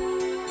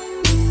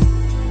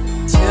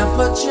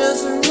 Temperatures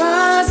are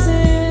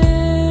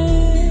rising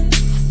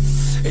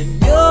and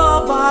your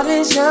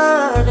body's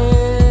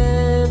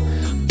yearning.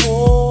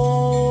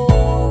 Oh,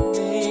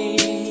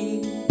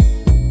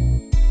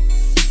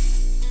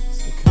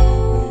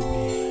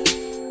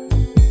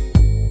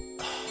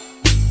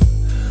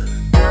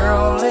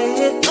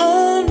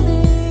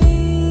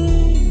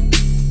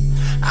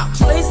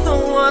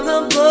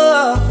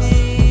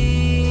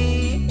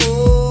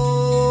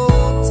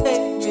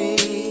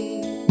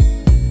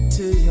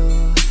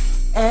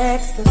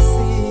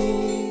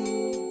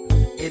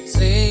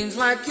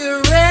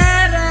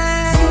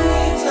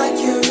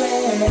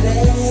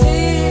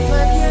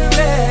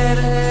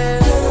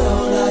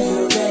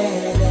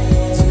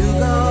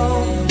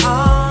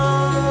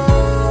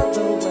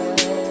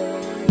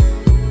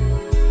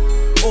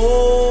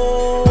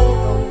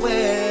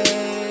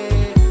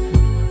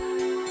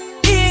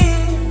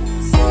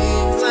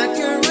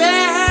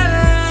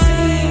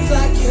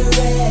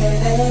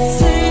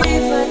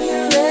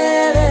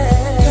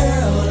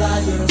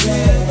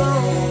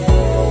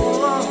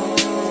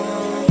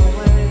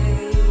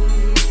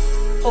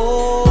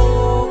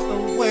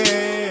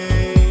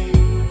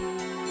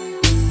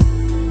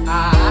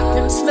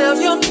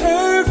 your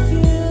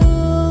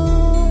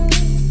perfume.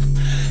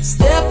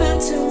 Step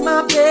into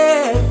my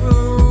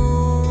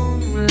bedroom.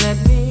 Let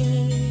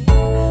me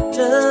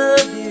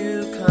love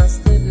you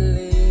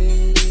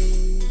constantly.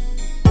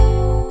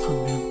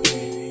 Come here,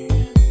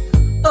 baby.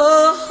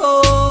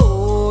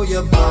 Oh,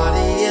 your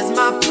body is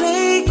my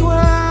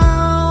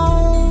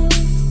playground.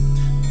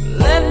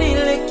 Let me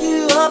lick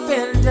you up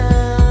and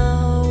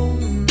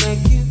down,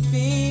 make you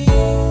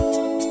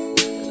feel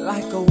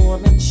like a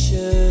woman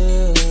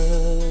should.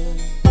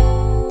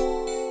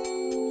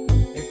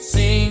 It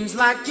seems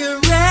like you're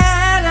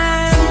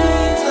ready.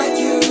 Seems like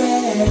you're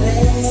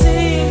ready.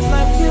 Seems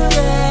like you're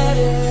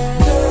ready.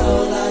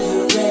 Girl, are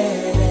you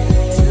ready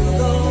to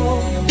go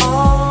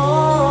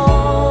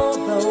all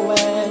the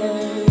way?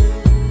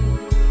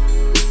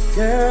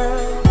 Girl,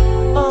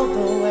 all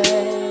the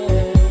way.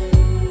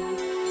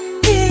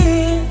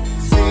 It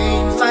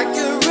seems like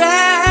you're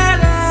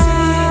ready.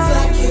 Seems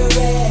like you're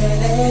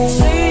ready.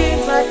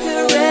 Seems like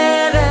you're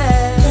ready.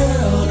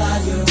 Girl,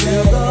 are you ready to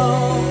go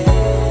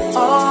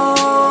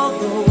all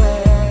the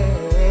way?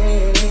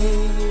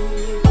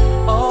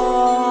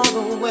 All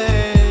the way.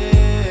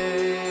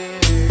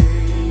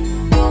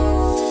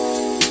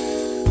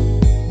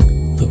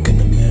 Look in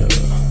the mirror.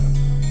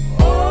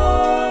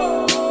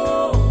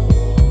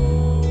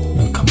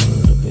 Now come a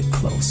little bit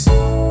closer.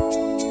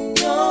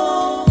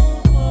 Don't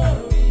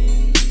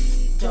worry,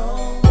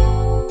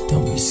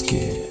 Don't be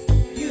scared.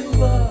 you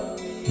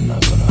worry, I'm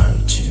not gonna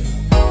hurt you.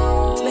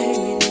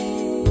 lady.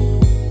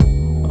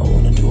 I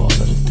wanna do all of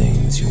the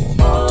things you want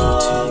me to do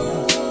to you.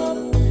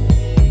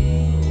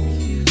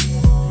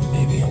 And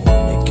baby, I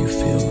wanna make you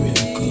feel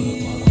real good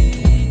while I'm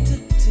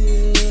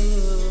doing it.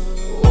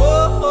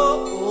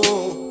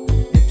 Whoa,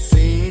 it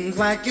seems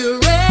like you're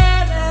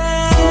ready.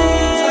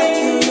 Seems like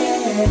you're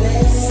ready.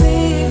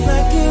 Seems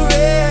like you're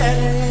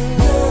ready.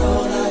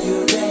 Girl, are you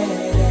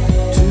ready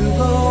to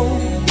go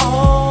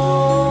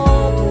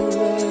all the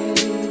way?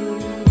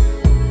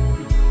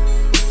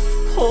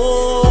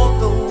 All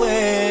the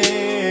way.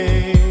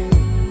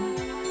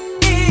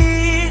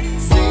 It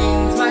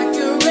seems like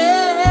you're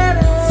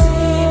ready.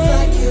 Seems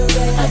like you're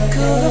ready. I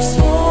could have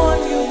sworn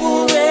you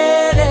were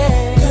ready.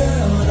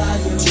 Girl, are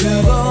you to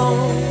go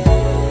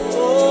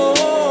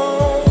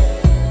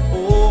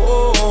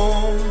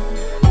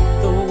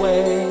the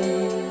way?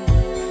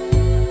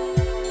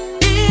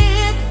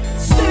 It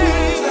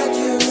seems like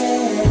you're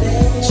ready.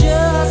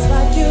 Just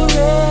like you're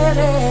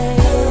ready.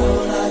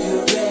 Girl, are you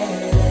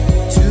ready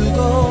to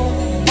go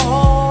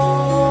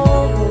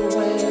all the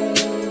way?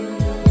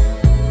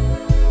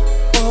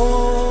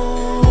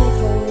 All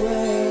the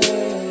way.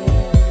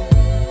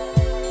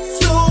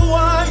 So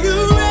are you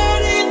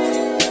ready?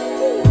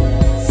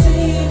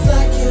 Seems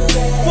like you're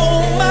ready for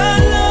my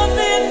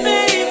loving,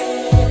 baby.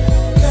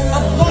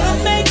 I'm gonna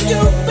make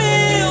you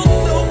feel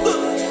so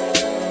good.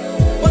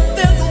 But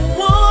there's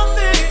one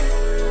thing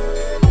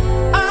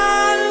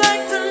I'd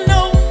like to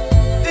know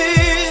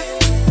is,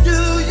 do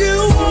you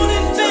want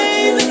it,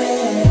 baby?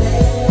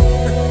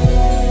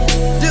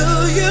 Do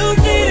you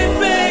need it,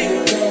 baby?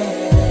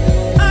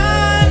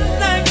 I'd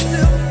like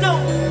to know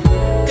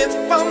if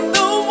I'm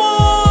the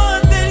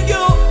one that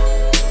you're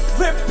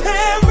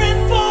preparing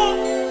for.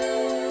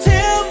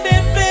 Tell me,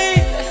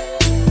 baby,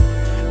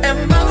 am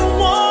I the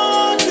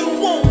one you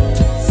want?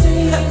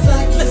 Seems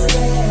like you're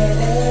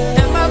ready.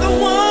 Am I the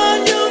one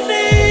you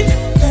need?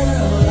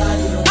 Girl, are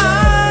you ready? I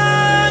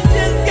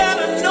just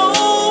gotta know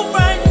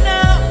right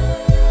now,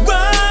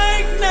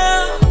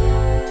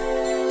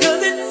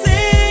 'cause it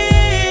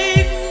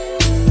seems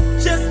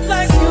just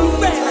like you're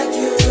ready.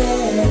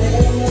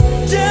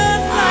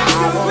 Just like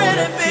you're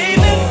ready,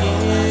 baby.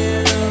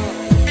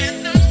 And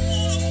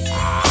I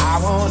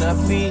wanna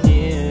be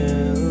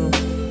you.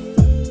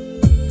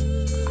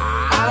 I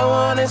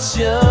wanna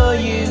show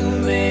you,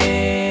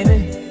 baby,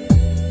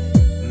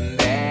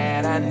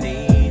 that I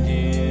need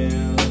you.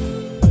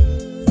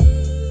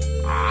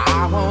 I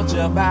want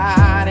your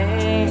body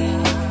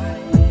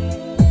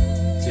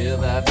till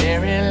the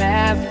very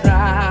last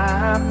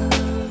drop.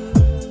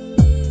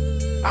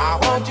 I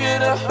want you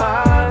to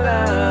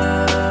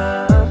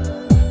holler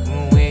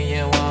when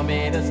you want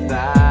me to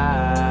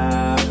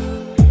stop.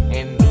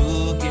 And who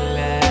can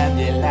love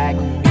you like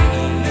me?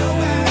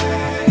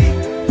 Nobody.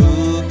 Who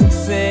can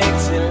sex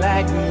you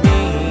like me?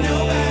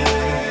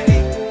 Nobody.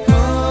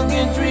 Who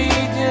can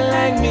treat you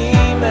like me,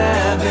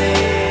 my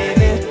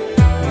baby?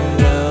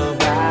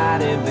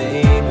 Nobody,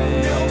 baby.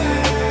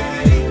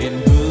 Nobody. And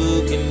who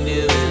can do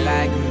it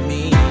like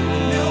me?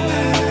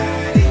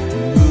 Nobody.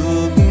 Who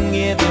can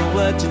give you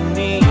what you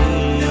need?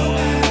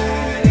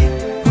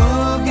 Who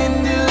can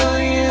do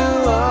you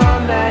all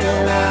night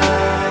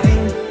long?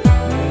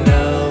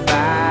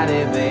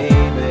 Nobody,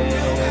 baby.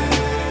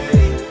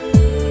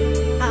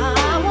 I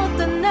want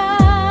the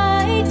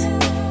night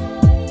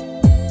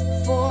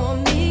for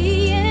me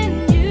and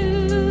you.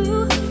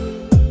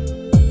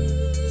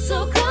 So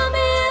come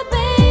here,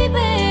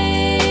 baby,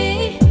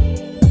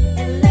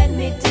 and let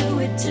me do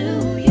it to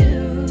you.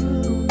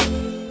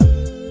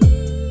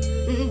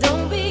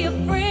 Don't be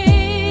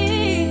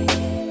afraid.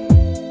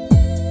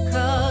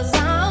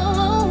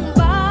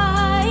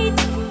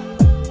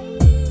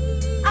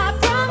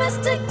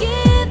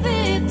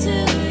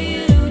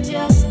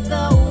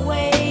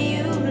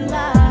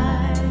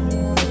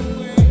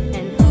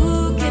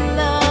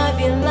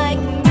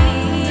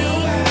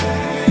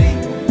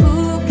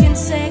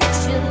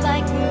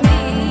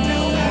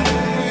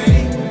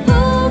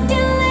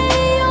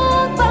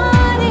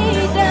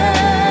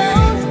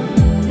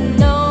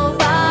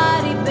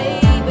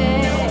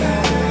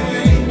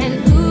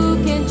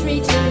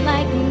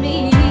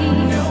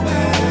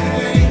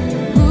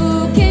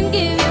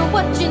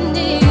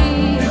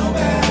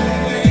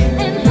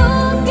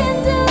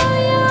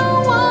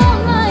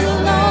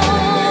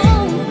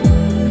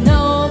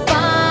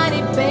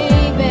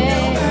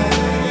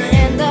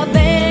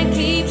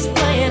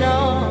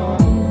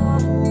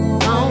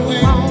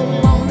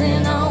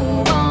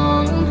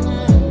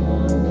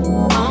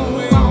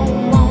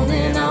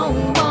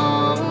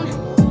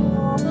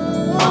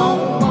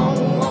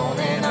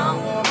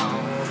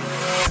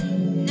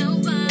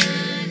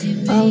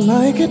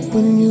 like it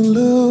when you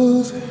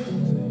lose it.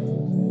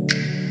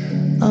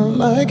 I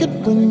like it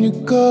when you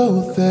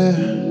go there.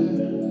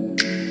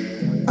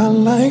 I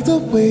like the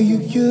way you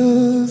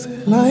use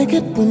it. Like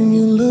it when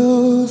you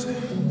lose it.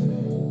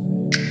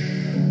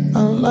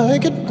 I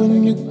like it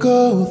when you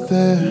go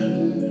there.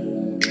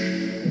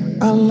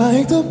 I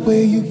like the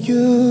way you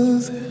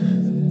use it.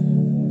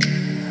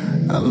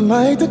 I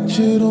like that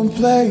you don't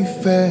play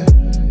fair.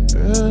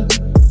 Yeah.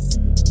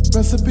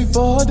 Recipe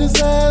for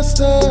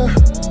disaster.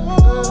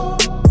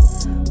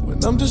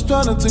 When I'm just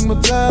trying to take my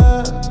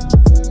time.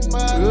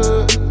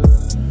 Yeah.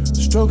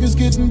 The stroke is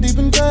getting deep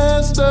and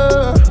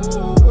faster.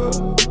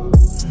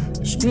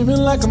 You're screaming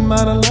like I'm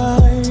out of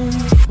line.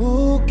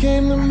 Who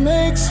came to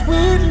make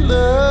sweet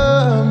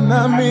love?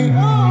 Not me.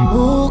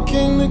 Who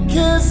came to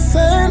kiss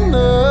and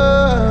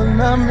love?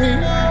 Not me.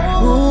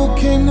 Who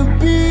came to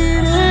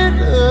beat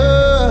it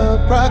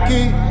up?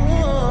 Rocky.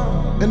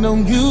 And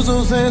don't use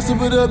those hands to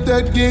put up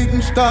that gate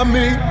and stop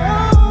me.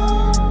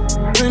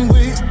 When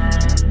we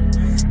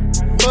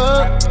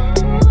fuck.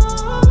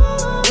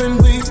 When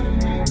we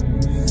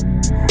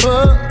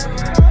fuck.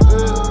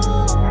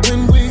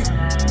 When we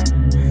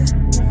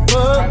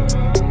fuck.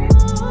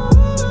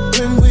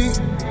 When we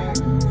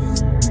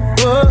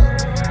fuck.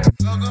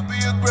 I can be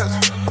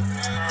aggressive.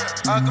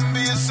 I can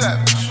be a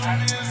savage.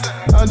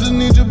 I just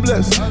need your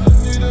blessing.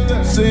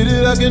 Say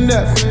that I can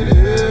dance.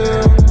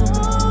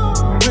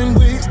 When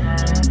we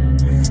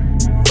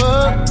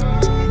fuck.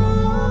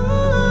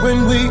 When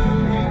we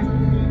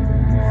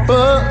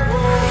fuck.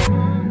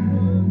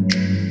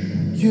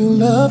 You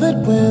love it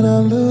when I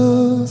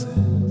lose it.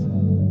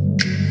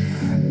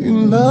 You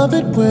love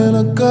it when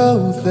I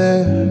go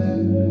there.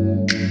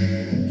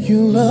 You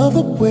love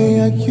the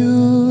way I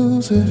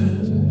use it.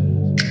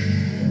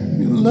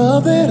 You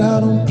love that I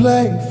don't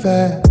play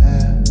fair.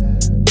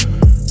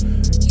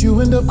 You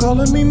end up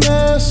calling me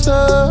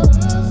master.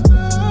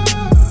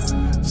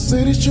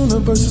 Say this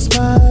universe is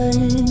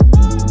mine.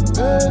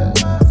 Yeah.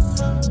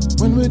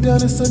 When we're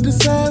done, it's a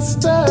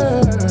disaster.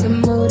 The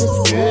mood is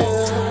set.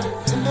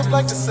 End up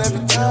like this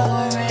every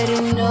time.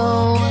 Already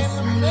know.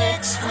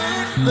 Next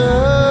with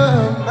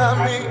love, not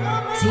me.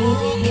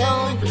 TV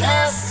on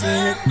blast,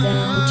 turn it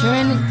down,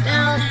 turn it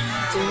down.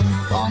 Don't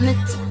want it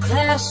to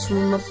clash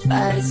with my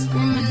body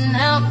screaming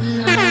out.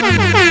 No.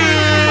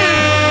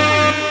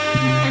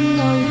 I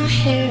know you're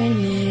hearing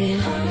it.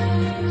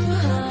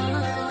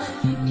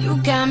 You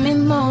got me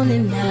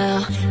moaning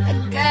now. I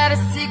got a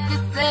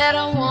secret that I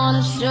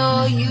wanna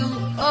show you.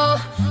 Oh,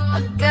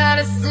 I got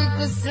a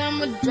secret,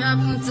 I'ma drop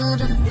into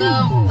the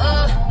floor.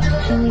 Oh,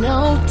 no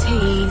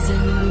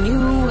teasing, you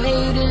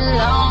waited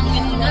long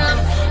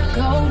enough.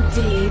 Go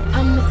deep,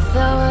 I'ma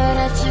throw it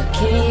at you,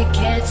 can't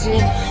catch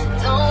it.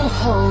 Don't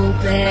hold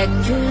back,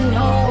 you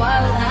know I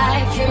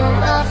like it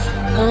rough.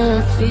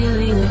 I'm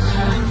feeling it,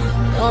 huh?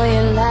 Know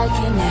you're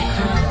liking it,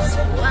 huh? So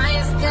why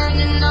you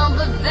standing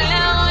over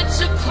there with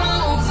your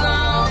clothes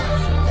on?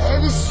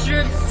 Baby,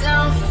 strip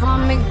down for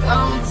me,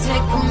 gon'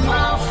 take them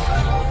off.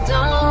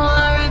 Don't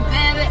worry,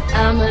 baby,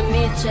 I'ma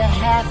meet you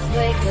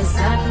halfway, cause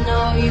I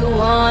know you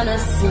wanna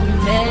see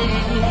me.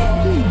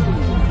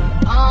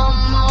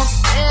 Almost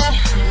there.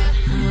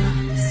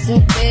 So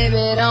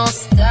baby, don't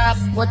stop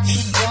what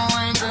you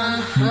doing.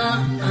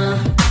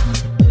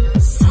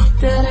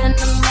 Softer than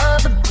the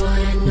mother, boy,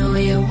 I know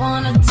you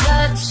wanna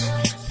touch.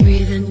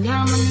 Breathing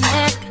down my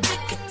neck, I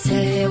can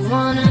tell you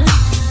wanna.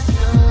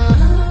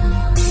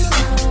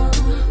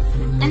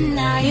 And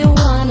now you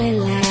want it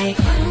like.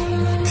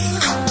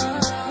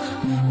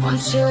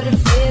 Want you to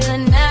feel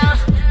it now.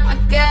 I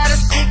got a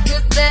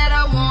secret that I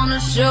wanna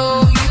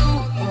show you.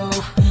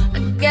 I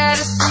got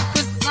a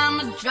secret,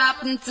 I'ma drop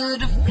into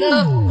the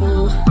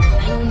floor.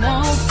 Ain't no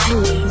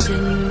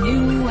teasing, you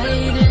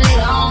waited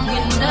long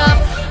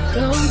enough.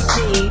 Go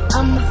deep,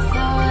 I'ma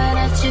throw it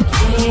at you,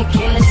 can't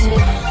catch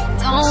it.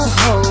 Don't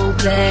hold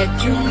back,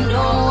 you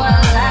know I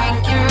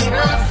like you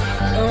rough.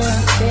 Know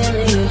I'm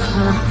feeling you,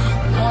 huh?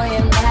 Know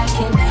you're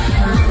liking it,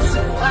 huh? So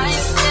why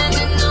you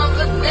standing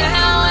over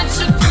there with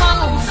your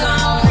clothes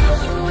on?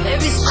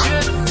 Baby,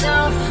 strip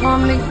down for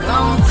me,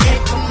 gon'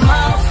 take them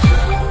off.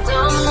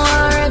 Don't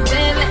worry,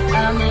 baby,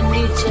 I'ma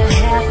meet you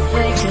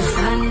halfway, cause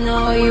I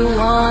know you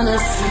wanna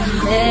see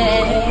me.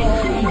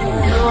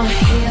 No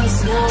heels,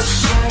 no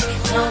shirt,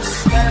 no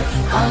skirt,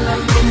 all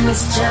I'm in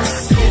is just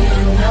skin.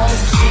 No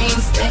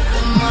jeans, take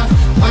them off,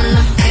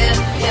 wanna feel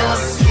your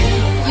skin.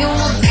 You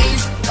a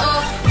beast,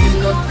 oh, you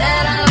know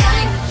that I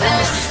like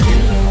that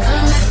skin.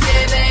 Come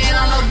here, baby,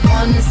 all I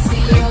wanna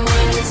see you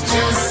in is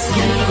just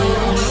skin.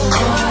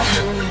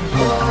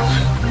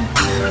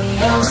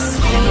 Your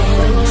skin,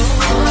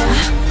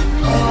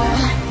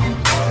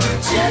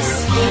 just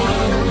skin.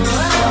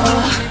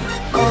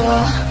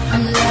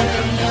 I'm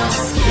loving your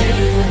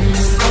skin.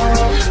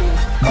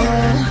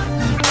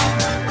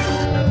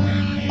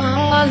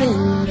 All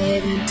in,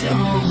 baby,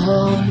 don't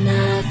hold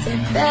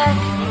nothing back.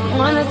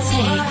 Wanna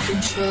take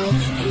control,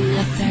 ain't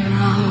nothing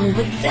wrong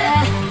with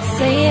that.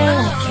 Say you're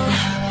liking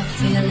how I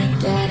feel, and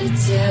gotta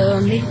tell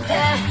me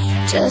that.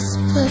 Just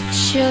put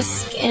your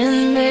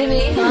skin,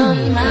 baby,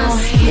 on my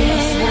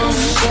skin.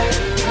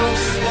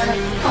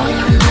 All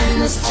I'm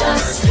in is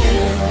just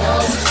skin. No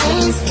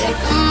jeans, take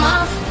them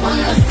off,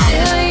 wanna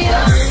feel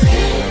your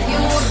skin.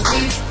 You a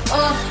beast,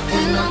 oh,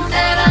 you know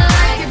that I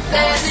like it,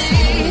 baby.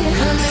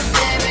 Come here,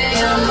 baby,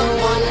 I'm the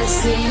one that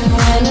see you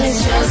when it's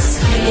just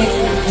skin.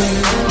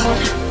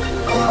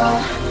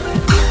 Oh,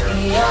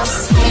 your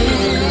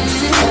skin.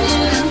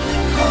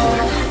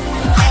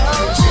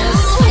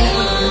 Just skin.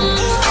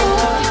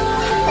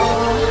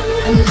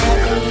 And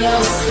never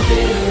your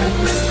skin.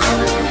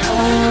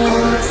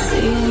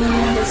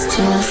 It's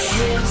just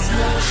hips,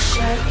 no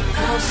shirt,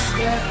 no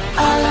skirt.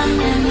 All I'm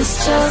in is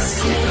just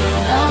skin.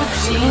 No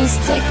jeans,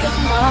 take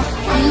them off,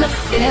 wanna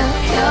feel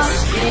your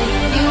skin.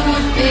 You a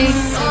big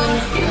soul,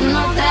 you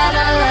know that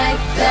I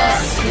like that.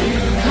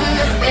 Come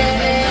here,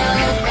 baby, all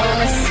I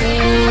wanna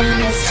see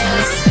is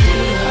just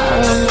skin.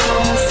 All I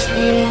wanna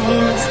see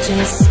is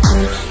just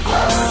skin.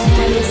 All I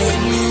wanna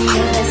see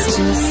is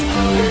just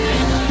skin.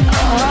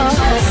 All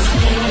I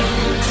see,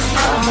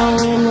 all I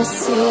wanna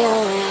see.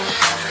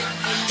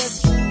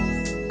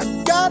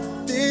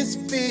 This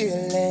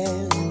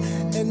feeling,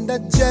 and I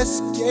just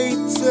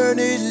can't turn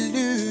it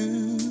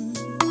loose.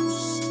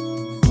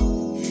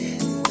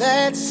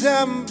 That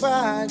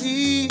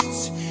somebody's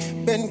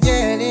been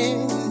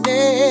getting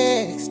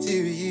next to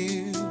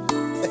you.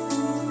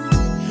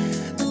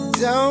 I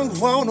don't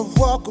wanna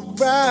walk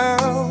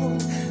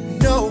around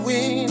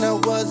knowing I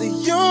was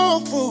your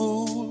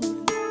fool.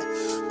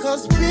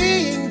 'Cause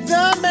being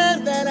the man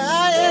that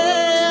I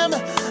am,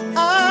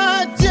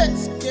 I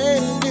just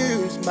can't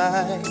lose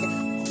my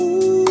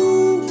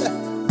ooh.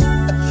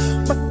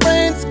 My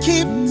friends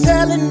keep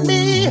telling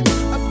me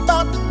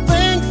about the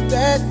things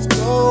that's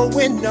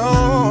going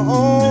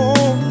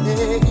on,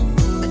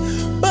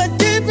 but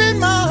deep in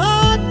my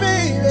heart,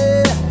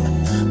 baby,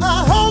 I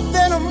hope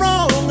that I'm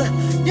wrong.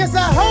 Yes,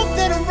 I hope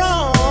that I'm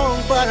wrong,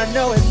 but I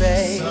know it,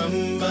 babe.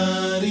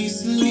 Somebody's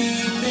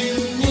sleeping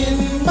in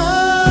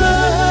my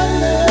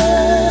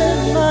bed,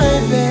 my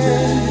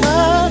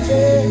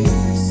bed.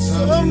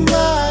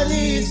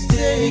 Somebody's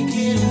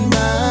taking my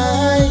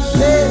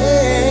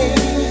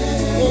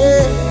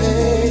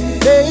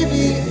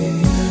baby,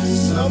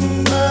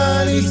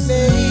 somebody's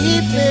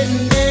sleeping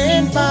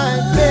in my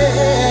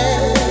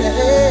bed,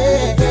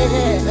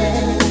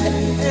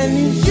 and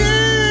you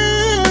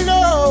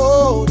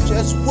know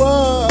just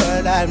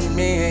what I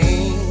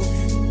mean.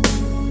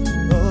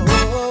 Oh,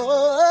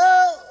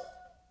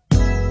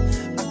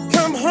 I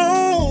come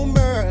home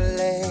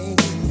early,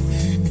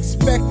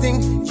 expecting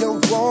your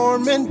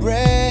warm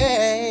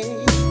embrace.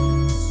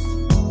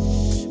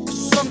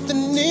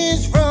 Something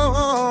is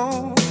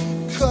wrong,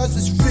 'cause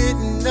it's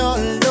written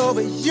all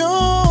over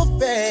your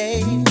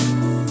face.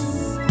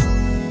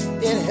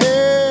 It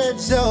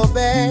hurts so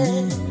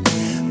bad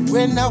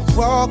when I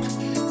walk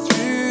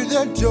through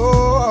the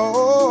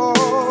door.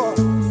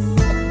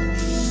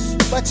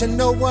 But you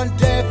know one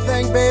damn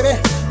thing, baby,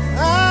 I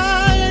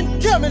ain't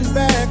coming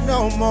back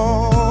no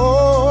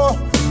more.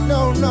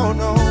 No, no,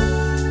 no.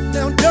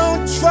 Now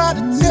don't try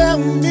to tell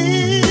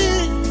me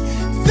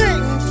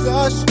things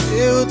are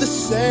still the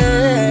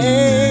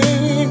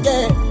same,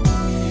 yeah.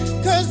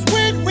 'Cause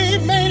when we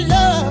made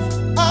love,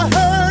 I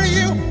heard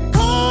you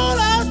call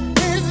out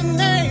his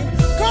name,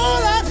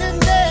 call out his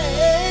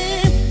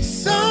name.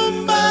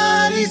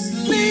 Somebody's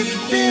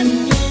sleeping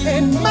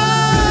in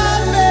my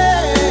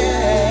bed.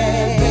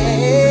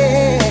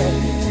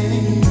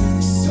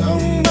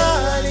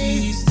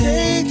 Somebody's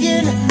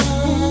taking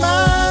my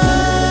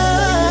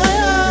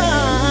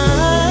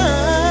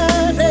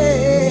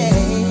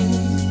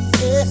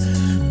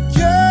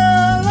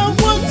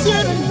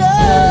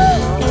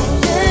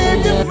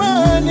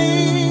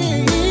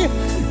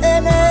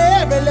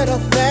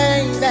little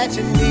thing that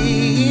you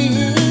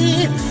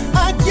need.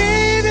 I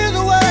gave you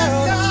the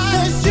world,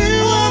 'cause you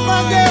are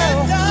my girl,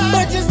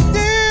 but you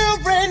still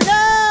ran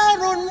down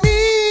on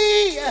me.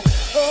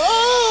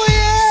 Oh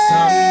yeah.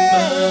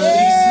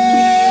 Somebody's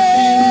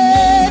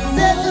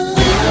sleeping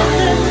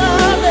in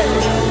my bed,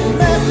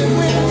 messing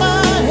with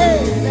my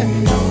head.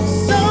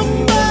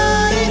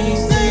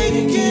 Somebody's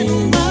taking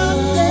my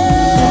bed.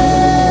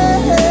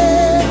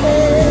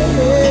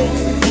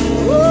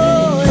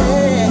 Oh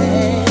yeah.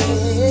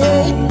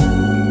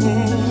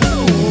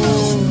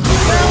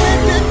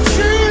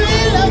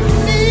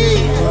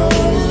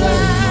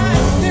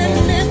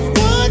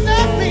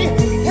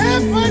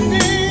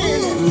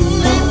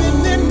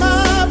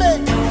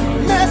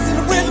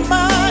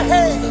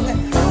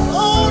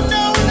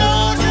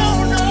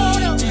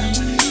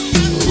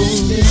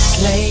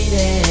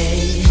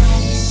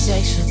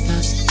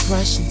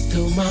 Rushing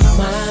through my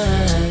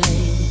mind.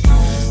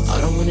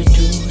 All I wanna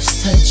do is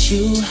touch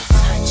you.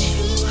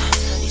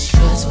 These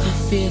stressful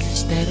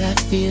feelings that I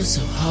feel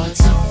so hard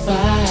to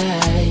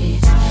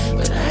fight,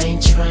 but I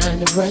ain't trying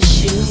to rush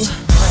you.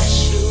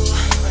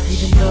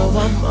 Even though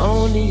I'm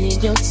only in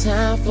your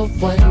time for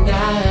one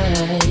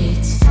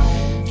night,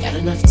 got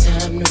enough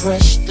time to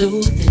rush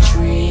through the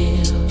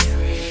drill.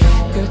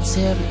 Girl,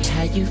 tell me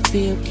how you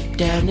feel deep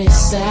down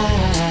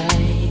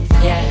inside.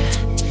 yeah.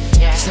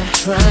 Cause I'm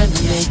trying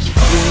to make you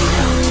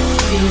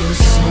feel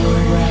so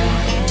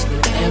right.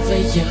 Whenever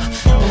your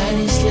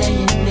body's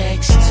laying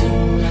next to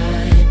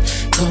mine,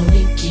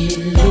 gonna get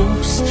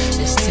loose,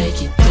 let's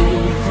take it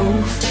through the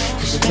roof.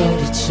 Cause you know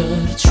that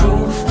you're the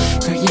truth,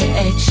 girl, you're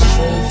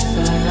extra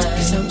fine.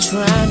 Cause I'm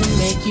trying to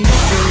make you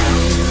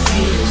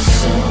feel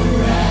so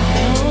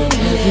right.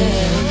 Whenever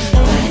your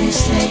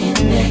body's laying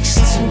next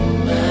to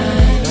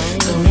mine,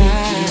 gonna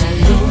get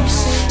loose,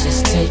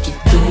 let's take it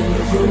through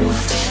the roof.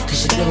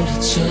 Cause you know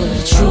that you're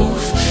the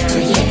truth,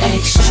 girl, you're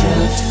extra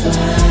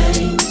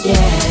fine,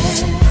 yeah.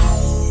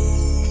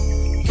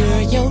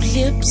 Girl, your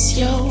lips,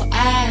 your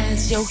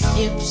eyes, your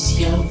hips,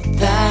 your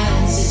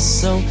thighs is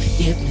so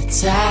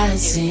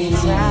hypnotizing.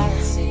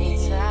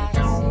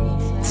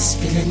 This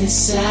feeling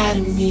inside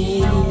of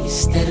me is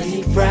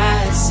steadily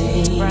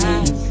rising.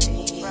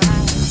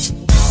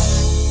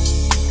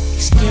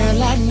 'Cause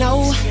girl, I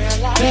know,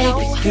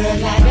 baby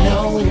girl, I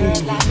know,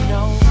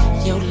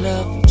 your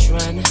love I'm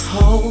trying to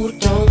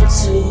hold on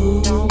to.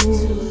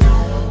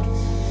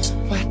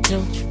 Why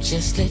don't you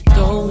just let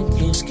go and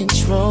lose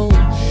control?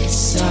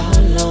 It's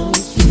all on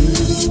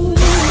you.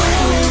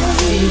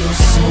 Feel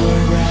so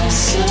right.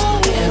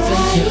 Whenever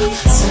your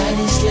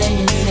body's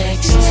laying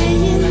next to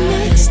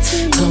mine,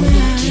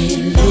 gonna get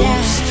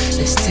loose,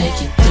 let's take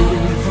it through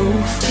the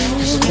roof.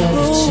 Cause you know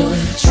that you're the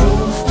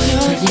truth,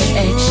 girl, you're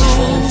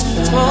extra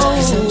fine.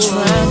 Cause I'm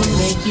trying to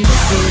make you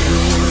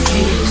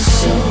feel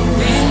so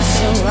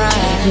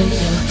right.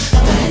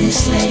 Your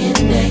body's laying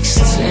next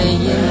to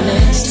mine,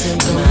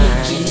 gonna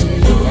get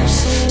loose,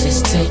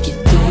 let's take it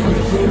through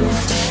the roof.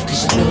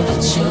 Cause you know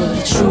that you're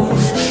the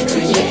truth,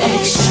 girl, you're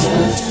extra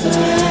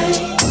fine.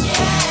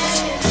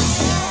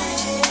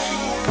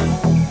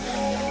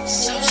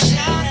 So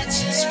shout it,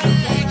 just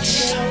relax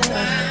your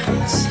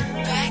mind, sit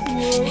back and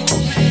let's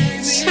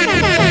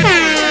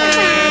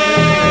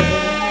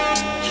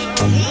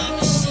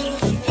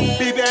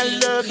Baby, I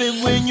love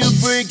it when you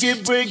break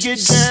it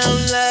down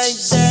like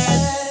that.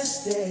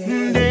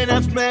 Then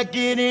I smack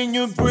it and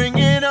you bring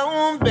it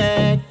on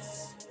back.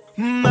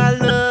 My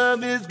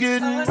love is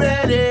getting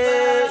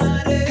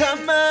ready.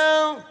 Come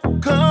on,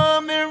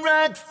 come and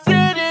rock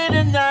steady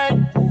tonight.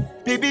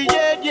 Baby,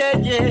 yeah.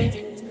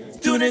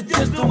 Doing it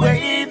just the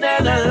way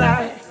that I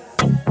like.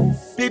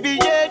 Baby,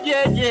 yeah.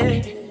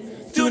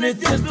 Doing it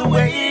just the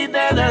way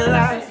that I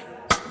like.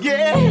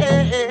 Yeah,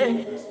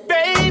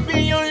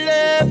 baby, your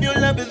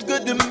love is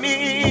good to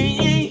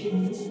me.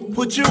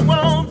 What you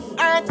want,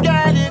 I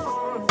got it.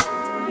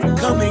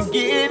 Come and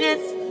get it.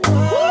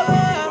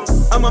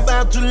 I'm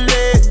about to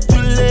lay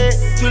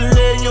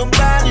your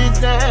body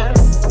down.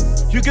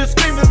 You can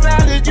scream as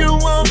loud as you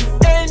want.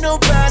 Ain't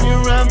nobody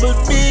around but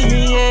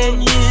me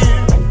and you.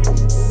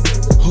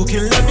 Who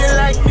can love you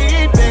like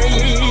me,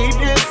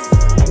 baby?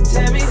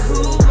 Tell me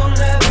who gon'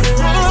 love you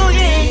like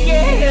me?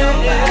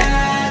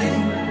 Nobody.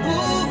 Who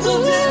gon' do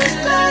it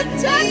like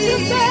me?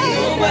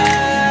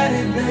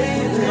 Nobody,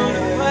 baby.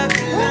 Gonna fuck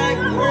you like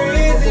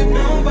crazy.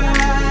 Nobody.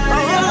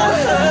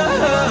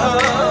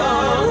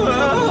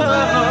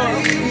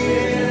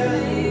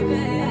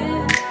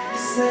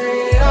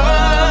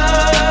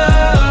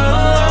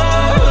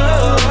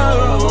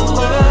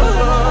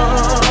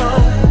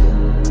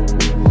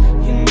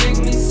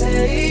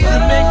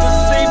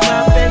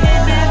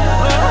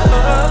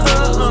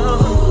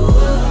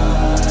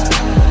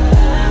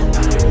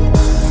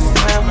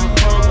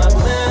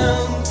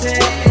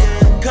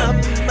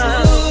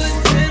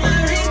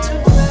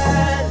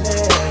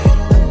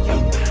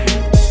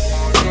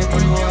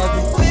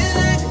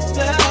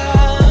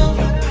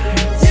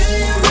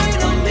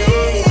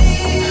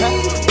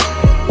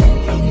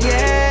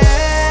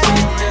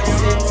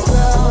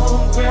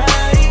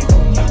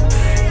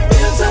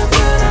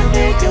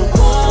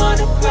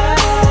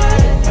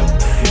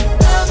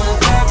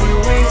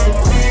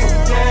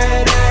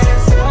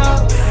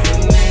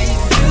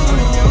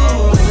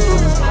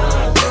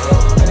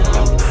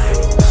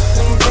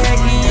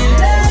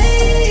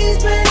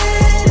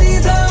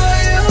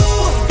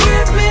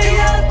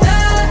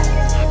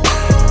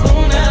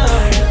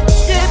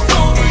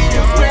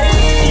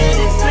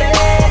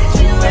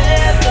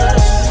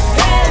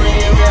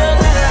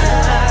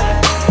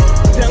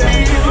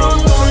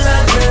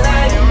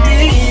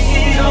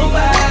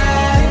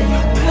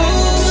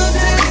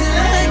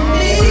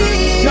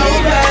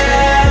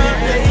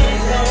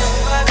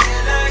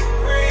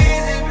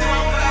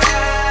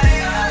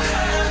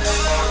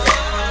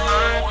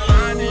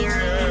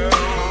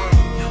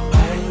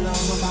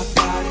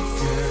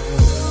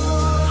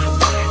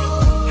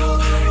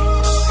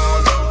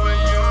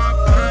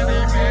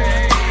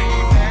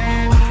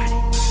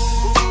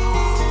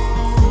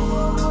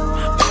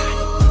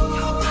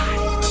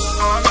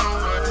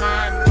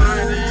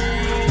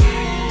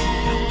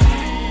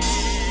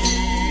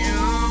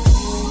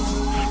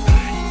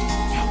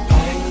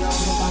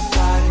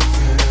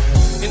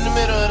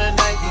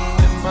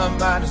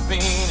 body's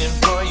beating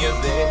for you,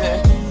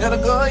 baby. Gotta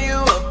call you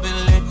up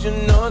and let you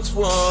know it's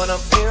what I'm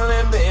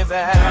feeling, baby.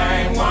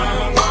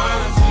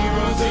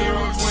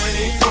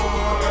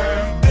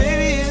 911-0024.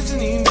 Baby, it's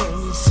an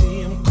emergency.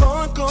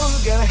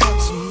 gotta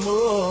have some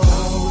more.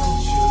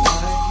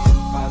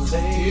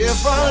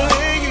 If I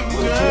lay you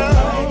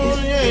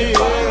down,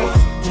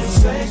 yeah,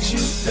 just let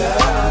you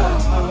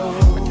down.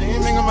 I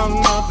can't think about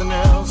nothing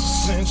else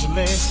since you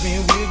left me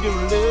with your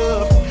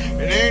love.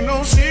 It ain't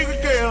no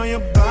secret, girl, your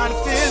body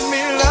fits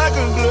me like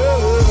a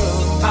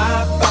glove.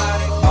 My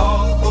body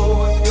all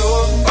over your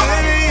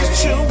body.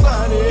 It's your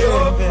body,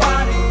 your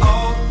body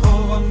all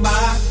over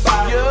my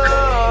body.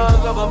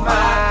 Yours over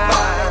my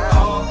body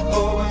all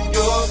over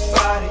your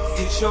body.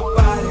 It's your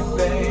body,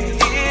 babe.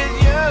 It's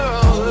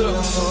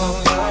yours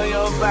over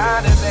your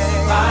body,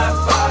 babe. My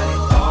body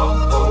all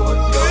over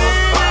your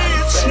body.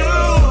 It's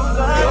your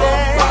body,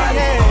 your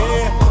body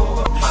all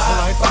over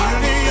my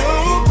body.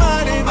 Your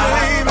body,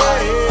 baby.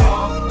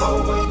 All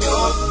over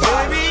your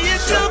body. Baby,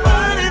 it's your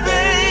body,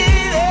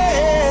 baby.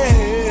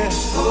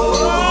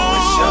 Oh,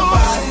 it's your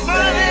body,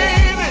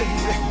 baby.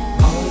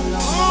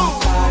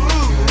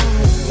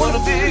 Wanna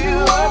feel you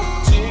up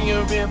till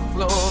your rib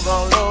flows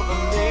all over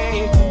me.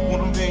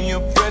 Wanna be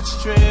your precious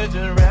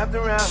treasure wrapped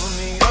around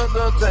me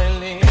so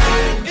tightly.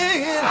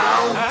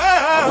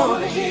 I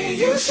wanna hear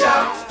you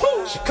shout.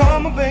 So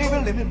come on, baby,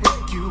 let me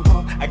break you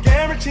off. I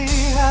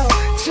guarantee I'll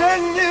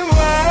turn you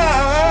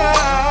out.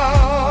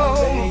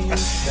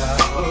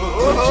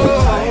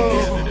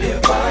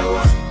 If I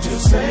want to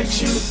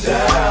set you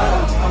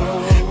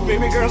down,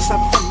 baby girl, stop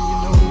thinking you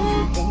know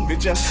you want me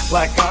just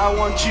like I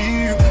want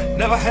you.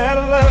 Never had a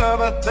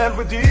lover that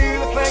would do the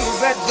things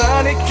that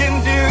Johnny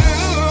can do.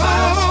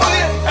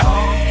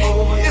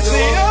 It's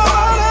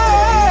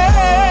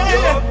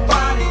your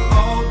body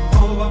all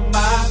over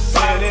my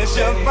body. It's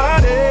your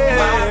body.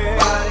 My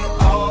body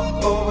all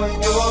over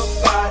your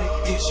body.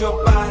 It's your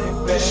body,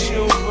 baby. It's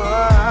your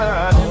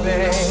body,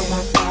 baby.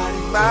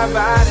 My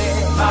body.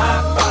 My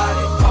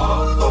body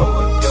all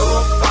over your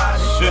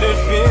body. Should it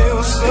feel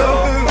so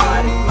good?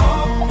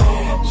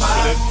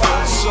 Should it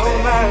feel so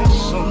nice?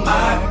 So nice.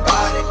 My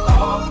body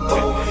all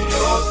over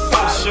your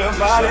body. It's your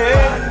body.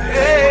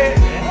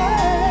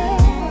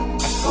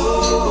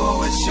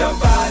 Oh, it's your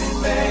body,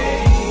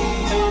 baby.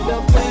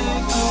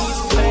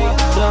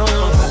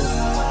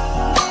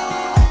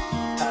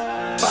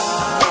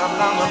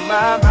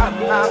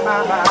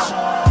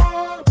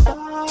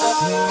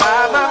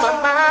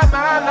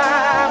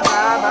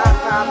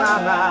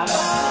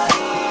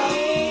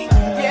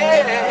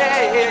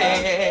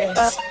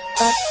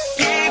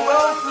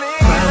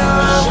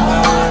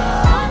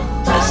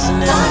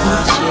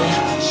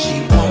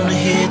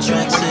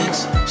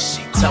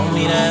 Told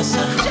me that's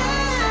her.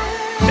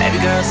 Baby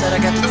girl said I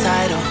got the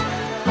title.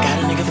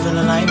 Got a nigga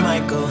feeling like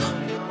Michael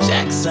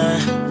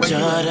Jackson,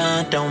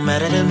 Jordan, don't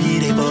matter to me,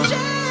 they both.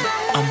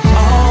 I'm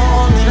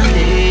all in her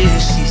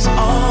head, she's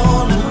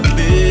all in my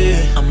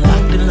bed. I'm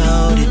locked and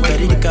loaded,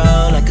 ready to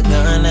go like a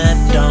gun at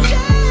dawn.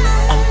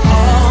 I'm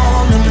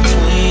all in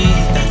between,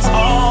 that's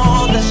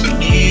all that she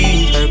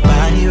needs. Her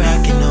body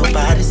rocking,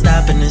 nobody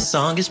stopping, this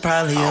song is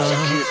probably on.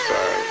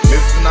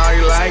 Listen, all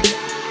you like.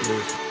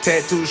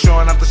 Tattoo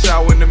showing out the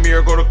shower in the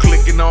mirror, go to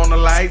clicking on the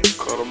light.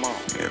 Cut them on.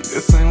 If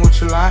this ain't what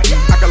you like,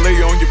 I can lay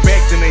you on your back,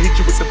 then I hit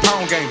you with the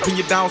pound game. Pin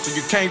you down so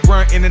you can't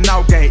run in and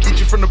out game. Eat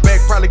you from the back,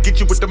 probably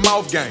get you with the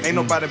mouth game. Ain't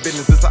nobody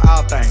business, it's an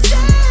our thing.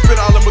 Spit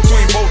all in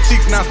between both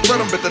cheeks, now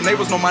spread them, but the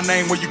neighbors know my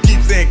name when you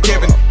keep saying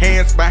Kevin.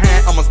 Hands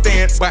behind, I'ma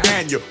stand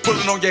behind you.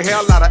 Pulling on your hair,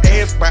 a lot of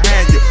ass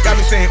behind you. Got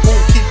me saying,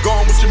 ooh, keep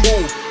going with your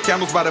moves.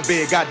 Candles by the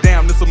bed,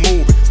 goddamn, this a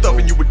movie.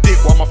 Stuffing you with dick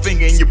while my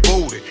finger in your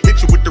booty. Hit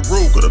you with the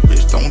Ruger, the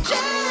bitch don't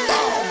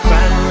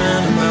riding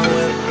around in my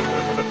whip,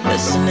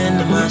 listening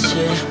to my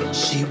shit.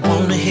 She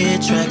wanna hear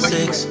track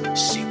 6.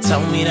 She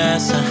told me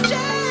that's her.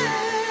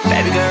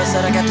 Baby girl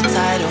said I got the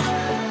title.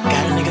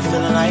 Got a nigga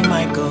feeling like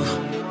Michael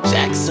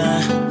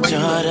Jackson,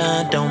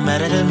 Jordan, don't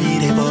matter to me,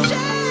 they both.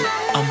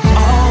 I'm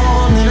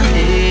all in her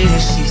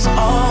head, she's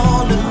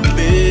all in my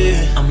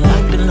bed. I'm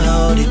locked and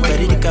loaded,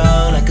 ready to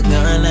go like a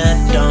gun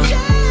at dawn.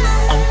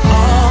 I'm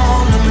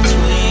all in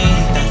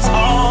between, that's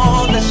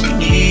all that she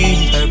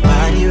needs. Her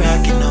body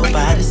rocking,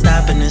 nobody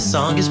stopping, this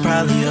song is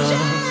probably on.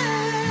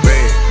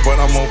 Bad, but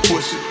I'm gon'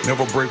 push it.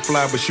 Never break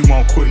fly, but she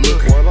won't quit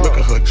looking. Look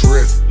at her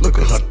dress, look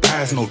at her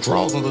thighs. No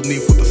drawers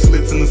underneath with the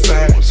slits in the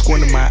side.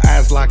 Squinting my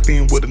eyes locked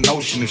in with a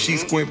notion. If she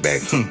squint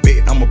back,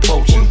 bet I'm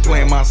approaching.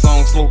 Playing my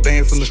song, slow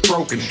dancing and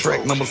stroking.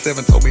 Track number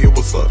 7 told me it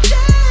was up.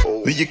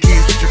 Leave your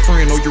kids with your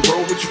friend or you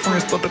roll with your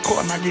friends. Start the car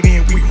and I get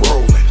in, we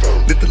rollin'.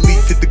 Let the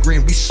leaf hit the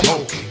green, we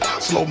smoking.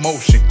 Slow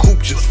motion,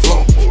 coupe just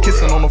flow.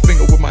 Kissing on her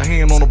finger with my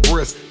hand on her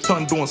breast.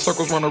 Tongue doing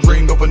circles round a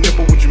ring of a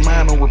nipple. With your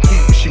mind on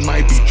repeat, but she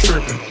might be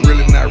tripping.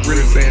 Really not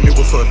really saying it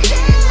was her.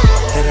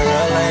 Hit her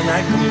up like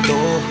night coming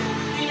through.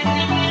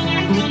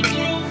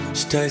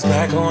 She takes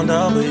back on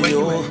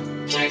W.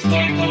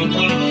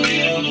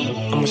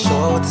 I'ma show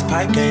her what this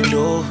pipe game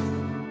do.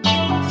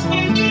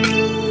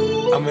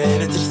 I'ma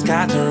hit it till the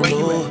sky turn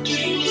blue.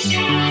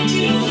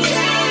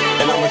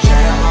 And I'ma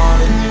jam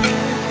on it,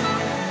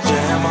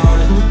 jam on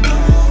it,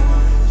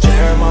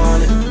 jam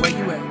on it. Where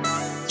you at?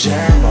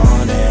 Jam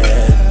on it.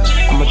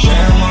 I'ma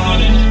jam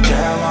on it,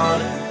 jam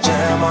on it,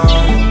 jam on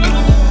it.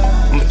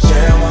 I'ma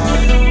jam on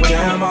it,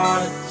 jam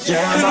on it,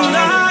 jam on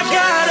it.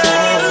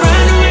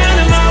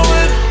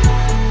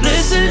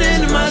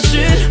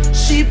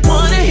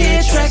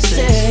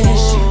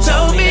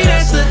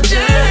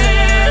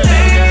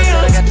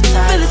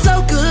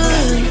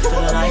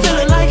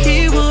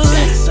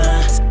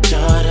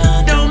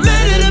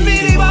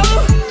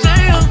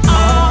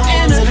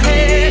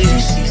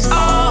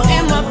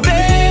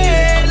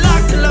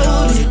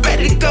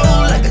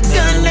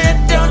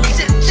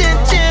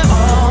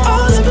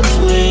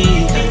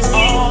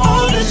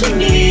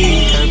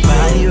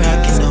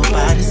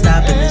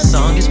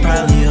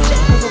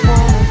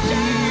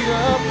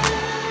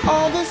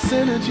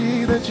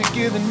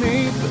 giving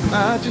me, but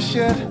not just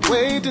yet.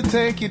 Wait to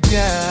take you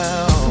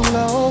down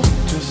slow.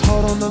 Just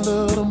hold on a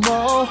little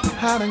more.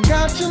 I done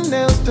got your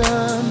nails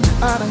done,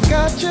 I done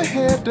got your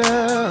hair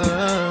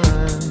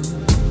done.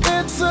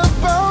 It's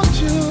about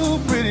you,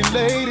 pretty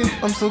lady.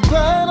 I'm so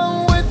glad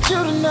I'm with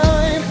you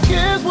tonight.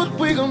 Here's what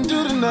we gon'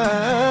 do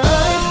tonight.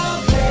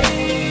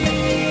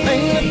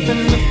 Ain't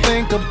nothing to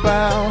think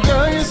about.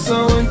 Girl, you're so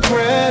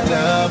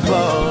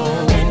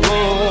incredible.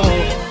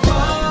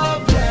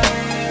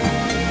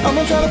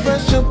 I'ma try to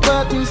press your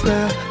buttons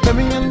now. Let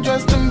me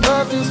undress them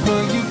buttons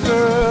for you,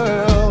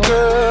 girl,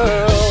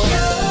 girl.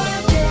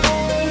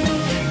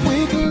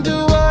 We can do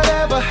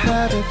whatever,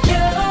 have it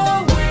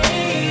your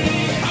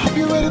way. I hope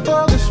you're ready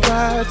for this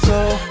ride, so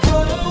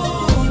hold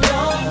on,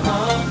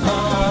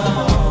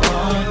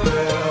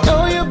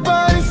 know your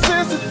body's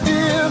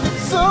sensitive,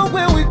 so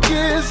when we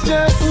kiss,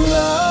 just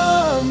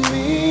love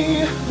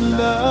me,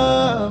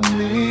 love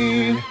me.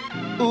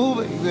 Ooh,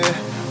 baby,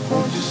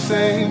 won't you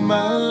save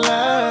my life?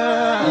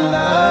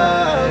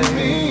 Love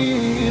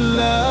me,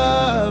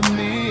 love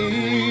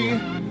me.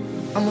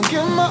 I'ma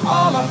give my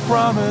all, I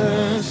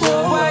promise.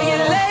 While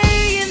you're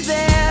laying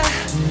there,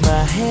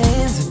 my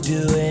hands are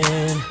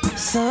doing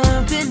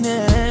something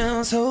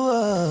else.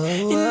 Oh,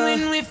 and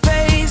when we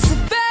face to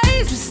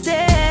face, we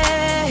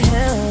stare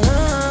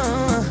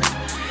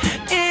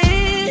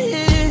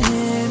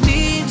in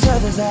each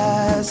other's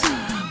eyes.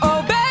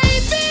 Oh,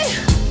 baby,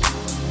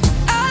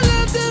 I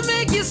love to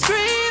make you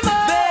scream.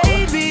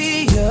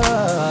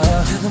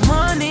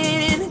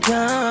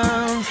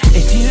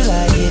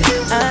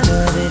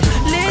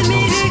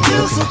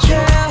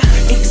 Girl,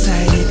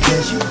 excited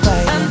cause you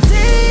fight. I'm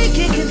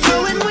taking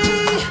control and we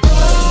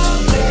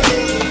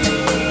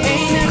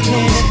ain't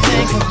nothing to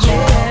think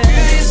about.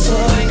 It's so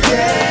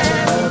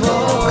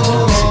incredible.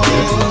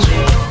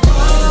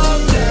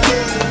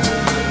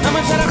 I'ma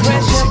try to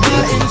press your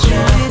buttons,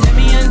 girl. Let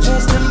me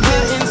undress them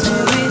buttons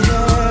for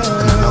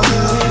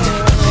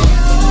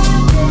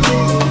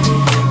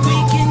we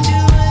can do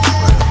it.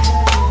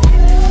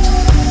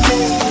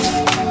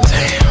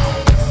 Damn.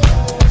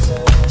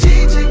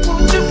 DJ,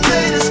 won't you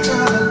play this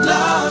kind of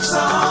love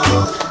song?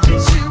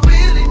 She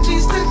really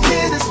needs to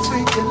hear this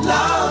freaking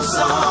love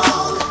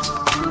song.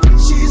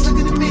 She's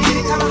looking at me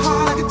kinda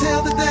hard, I can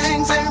tell the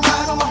things ain't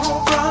right on the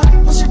home front.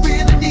 What she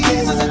really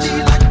needs is a G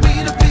like me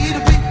to beat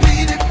it,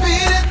 beat it,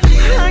 beat it.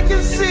 I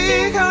can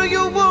see how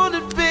you want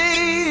it,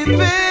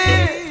 baby.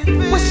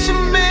 Wish your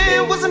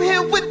man wasn't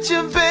here with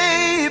you,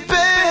 baby.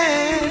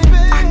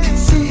 I can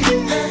see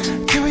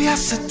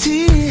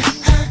curiosity.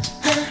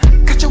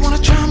 Got you wanna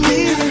try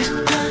me.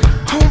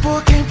 Homeboy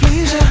can't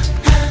please ya.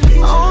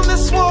 On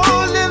this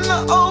wall in the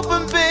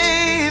open,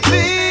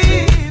 baby.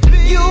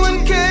 You and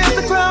Kev,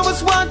 the crowd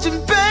was watching,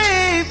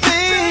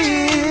 baby.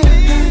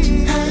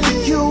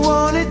 You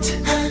want it,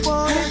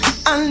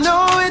 I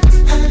know it.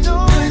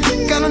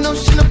 Got a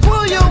notion to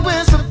pull your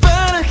wings up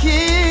out of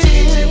here.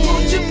 DJ,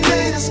 won't you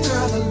play this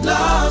girl a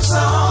love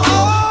song?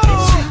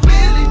 She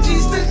really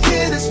needs to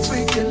hear this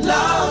freaking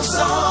love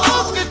song.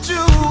 Look at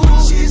you.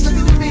 She's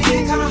looking at me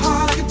kinda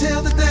hard, I can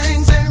tell the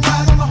things ain't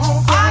right on the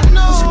home front. I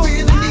know. What she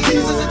really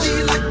needs is a G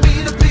like me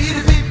to beat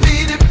it,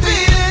 beat it,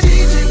 beat it.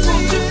 DJ,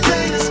 won't you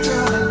play this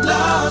girl a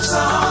love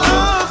song?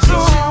 She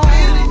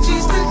really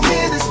needs to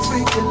hear this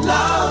freaking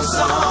love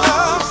song.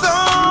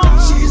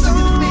 She's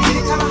looking at me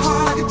kinda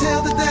hard, I can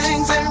tell the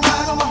things ain't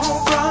right on the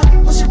home front.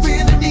 What she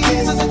really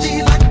needs is a G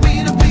like me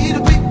to beat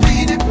it,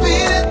 beat it,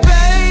 beat it,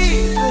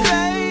 babe.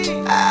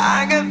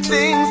 I got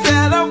things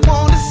that I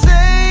wanna say.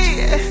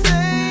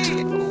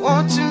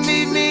 Won't you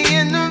meet me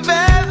in the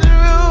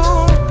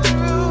bathroom?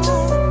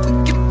 We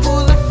can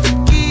pull a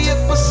freaky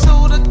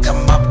episode, got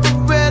my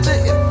beretta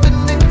if a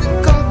nigga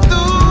come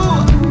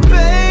through,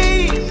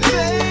 babe.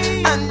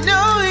 I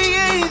know he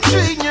ain't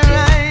treating you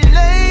right,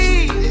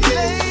 lady.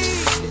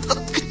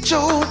 Look at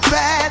your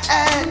bad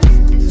ass.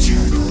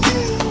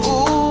 Ooh,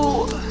 ooh,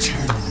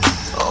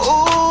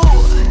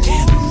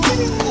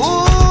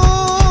 ooh.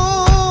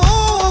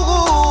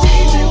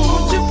 DJ,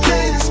 won't you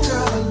play this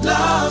girl a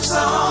love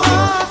song?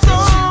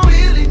 She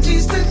really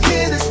needs to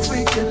hear this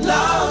freaking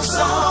love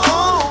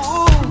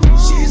song.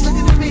 She's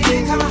looking at me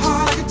kinda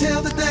hard, I can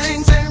tell the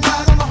things ain't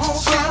right on the whole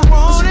front.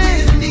 What she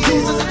really needs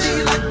is a G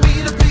like me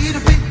to beat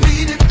it, beat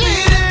it,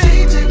 beat it.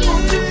 DJ,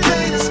 won't you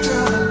play this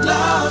girl a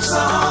love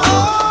song?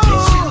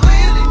 She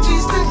really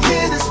needs to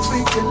hear this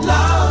freaking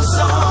love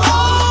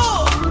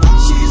song.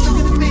 She's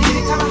looking at me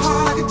kinda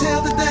hard, I can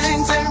tell the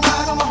things ain't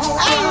right on the whole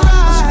front.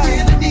 What she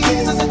really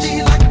needs is a G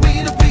like me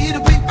to beat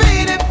it,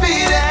 beat it,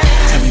 beat it.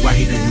 Tell me why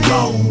he did you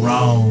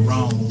wrong.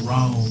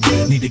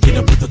 Need to get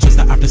up with the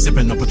twister after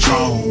sipping on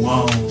Patron.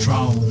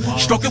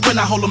 Stroke walk it when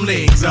I hold them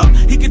legs up.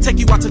 He can take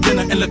you out to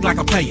dinner and look like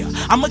a player.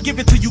 I'ma give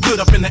it to you good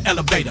up in the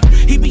elevator.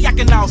 He be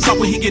acting all soft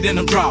when he get in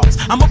them draws.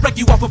 I'ma break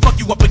you off and fuck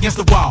you up against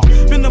the wall.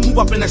 Finna move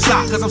up in the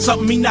slot, cause I'm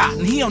something he not.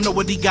 And he don't know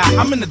what he got.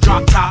 I'm in the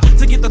drop top.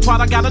 To get the twat,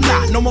 I got a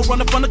knot. No more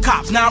running from the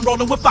cops. Now I'm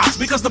rolling with Fox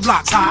because the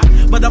block's hot.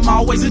 But I'm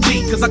always a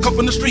G, cause I come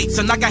from the streets.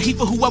 And I got heat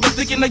for whoever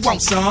thinking they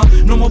want some.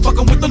 No more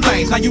fucking with the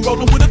lanes. Now you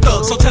rolling with a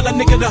thug. So tell a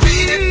nigga to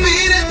beat it,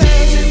 beat it.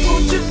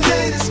 Won't you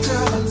play this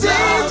girl a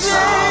love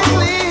song,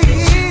 please?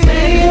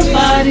 Lay your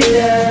body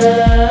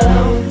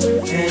down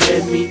and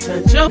let me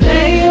touch your.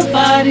 Lay your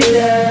body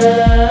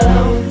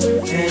down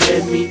and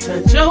let me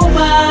touch your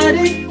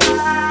body.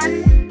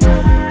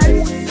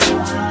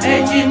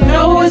 And you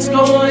know it's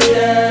going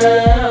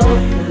down,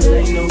 cause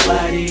ain't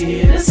nobody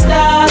here to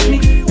stop me.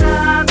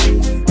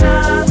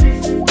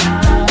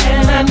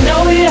 And I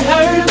know you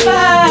heard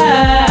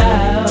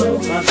about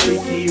my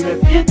freaky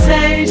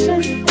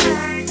reputation,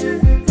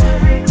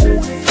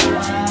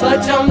 but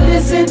don't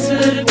listen to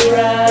the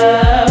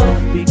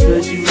crowd,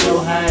 because you know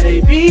how they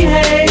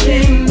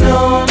behaving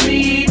on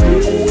me.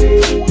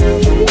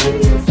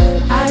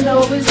 I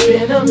know it's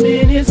been a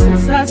minute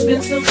since I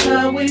spent some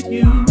time with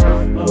you,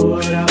 but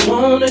what I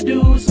wanna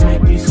do is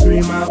make you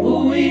scream out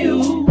ooh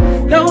you.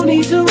 No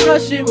need to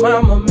rush it,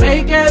 mama,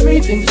 make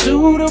everything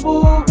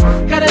suitable.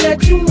 Gotta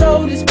let you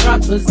know this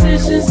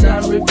proposition's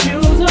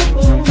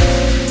unrefusable.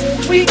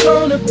 We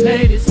gonna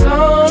play this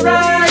song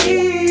right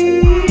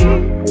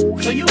here,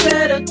 so you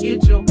better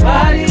get your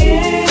body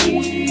in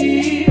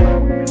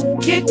here.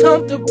 Get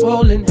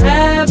comfortable and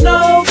have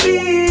no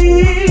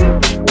fear,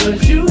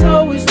 cause you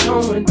know it's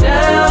going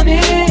down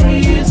in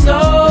here.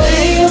 So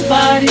lay your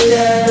body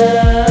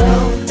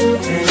down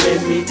and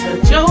let me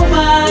touch your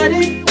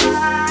body.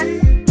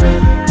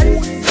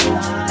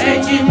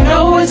 And you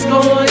know it's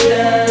going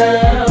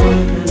down,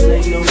 cause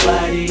ain't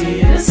nobody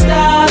here to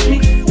stop me.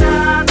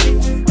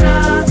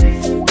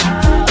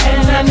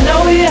 And I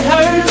know you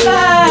heard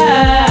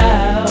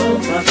about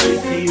my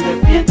freaky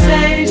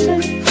reputation,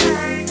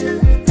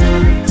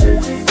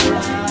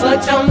 but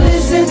don't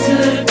listen to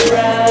the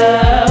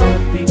crowd,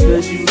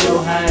 because you know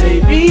how they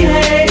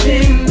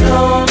behaving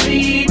on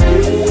me.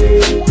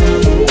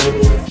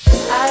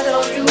 I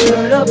know you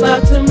heard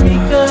about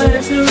Tamika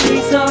and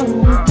Teresa,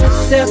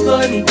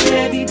 Stephanie,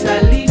 Candy,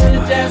 Talisha,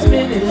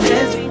 Jasmine, and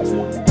Leslie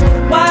too.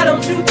 Why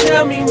don't you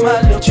tell me,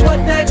 my love, what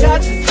that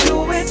got to do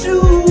with you?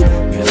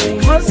 Cause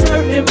it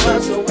concerning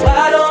mine, so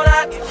why don't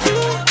I get you?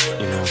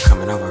 You know I'm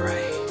coming over,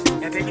 right?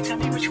 Now baby, tell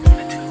me what you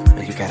wanna do.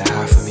 And you got a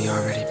heart for me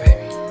already,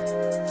 baby?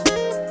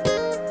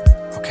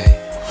 Okay.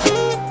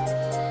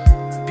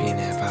 Be in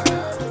there about,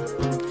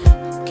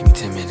 give me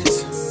 10 minutes.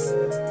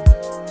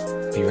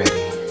 Be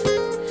ready.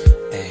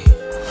 Hey,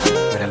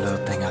 with that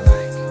little thing I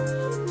like.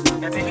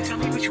 Now baby, tell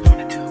me what you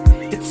wanna do.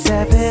 It's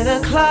 7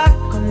 o'clock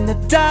on the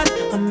dot.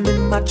 I'm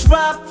in my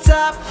drop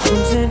top,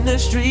 cruising the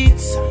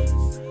streets.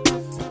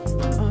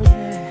 Oh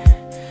yeah,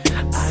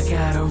 I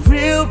got a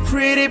real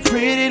pretty,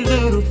 pretty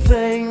little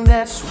thing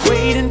that's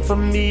waiting for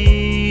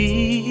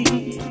me.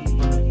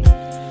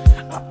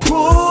 I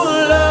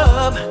pull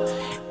up,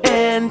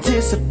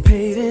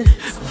 anticipating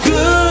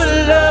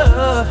good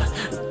love.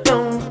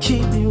 Don't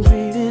keep me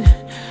waiting.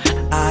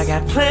 I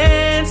got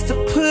plans to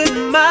put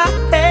my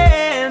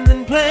hands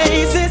in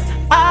places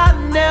I've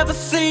never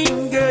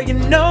seen, girl, you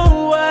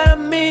know what I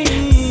mean.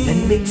 Let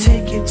me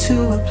take you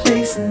to a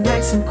place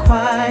nice and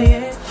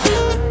quiet.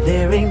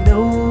 There ain't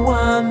no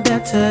one there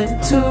to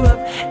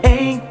interrupt.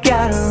 Ain't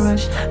gotta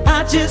rush,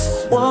 I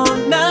just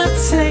wanna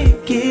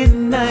take it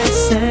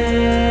nice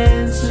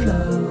and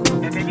slow.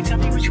 Now baby, tell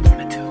me what you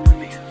wanna do with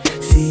me.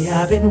 See,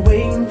 I've been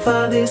waiting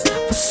for this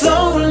for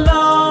so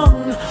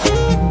long.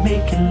 We'll be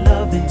making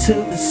love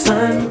until the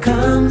sun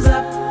comes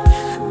up.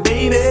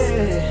 Baby,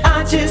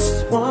 I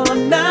just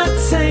wanna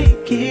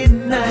take it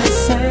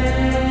nice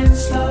and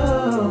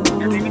slow.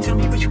 Now baby, tell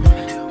me what you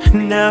wanna do.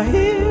 Now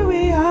here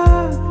we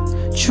are,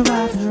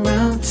 driving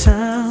around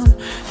town,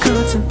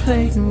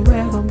 contemplating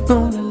where I'm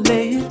gonna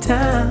lay it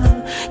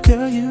down.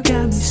 Girl, you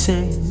got me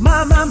saying,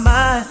 my,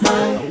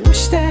 I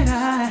wish that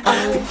I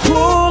could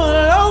pull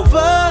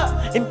over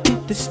and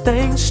get this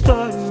thing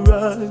started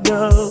right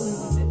now.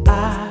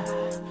 I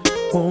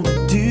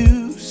wanna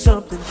do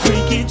something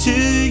freaky to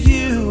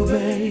you,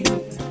 babe.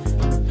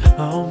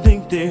 I don't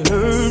think they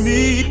heard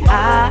me.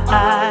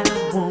 I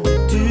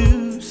wanna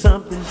do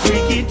something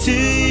freaky to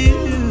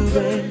you,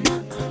 babe.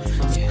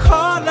 So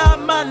call out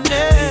my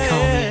name. Call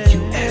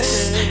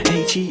me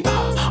USHERAYMOND.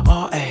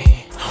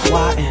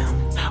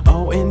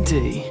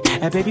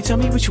 And baby, tell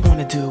me what you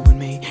wanna do with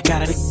me.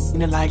 Got a in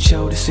the light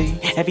show to see.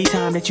 Every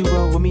time that you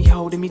roll with me,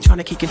 holding me, trying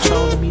to keep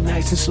control of me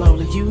nice and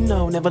slowly. You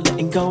know, never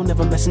letting go,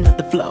 never messing up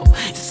the flow.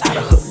 This is how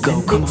the hook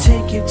go. Come on.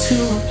 Take you to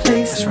a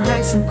place that's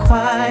nice and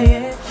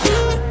quiet.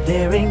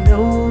 There ain't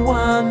no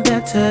one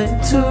there to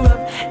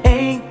interrupt.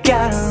 Ain't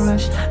gotta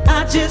rush,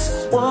 I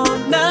just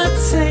wanna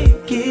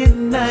take it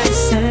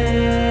nice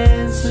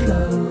and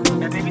slow.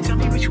 Now baby, tell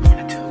me what you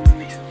wanna do with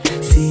me.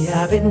 See,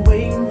 I've been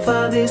waiting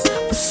for this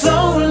for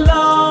so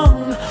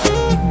long.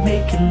 We're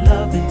making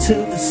love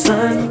until the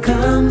sun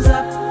comes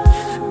up.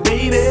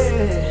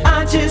 baby.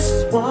 I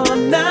just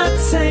wanna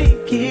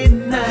take it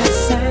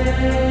nice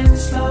and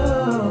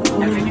slow.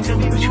 Now baby, tell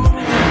me what you want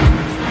to do.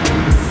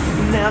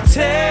 Now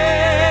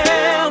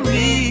tell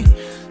me,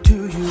 do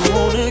you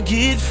wanna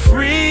get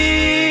free?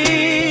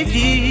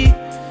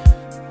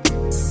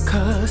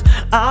 Cause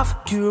I'll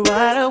freak you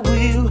right, I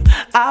will.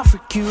 I'll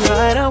freak you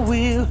right, I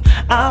will.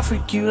 I'll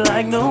freak you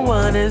like no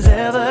one has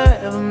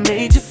ever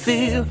made you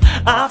feel.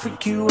 I'll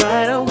freak you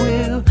right, I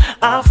will.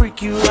 I'll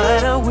freak you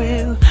right, I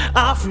will.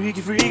 I'll freak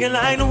you freaking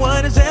like no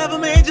one has ever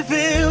made you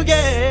feel,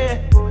 yeah.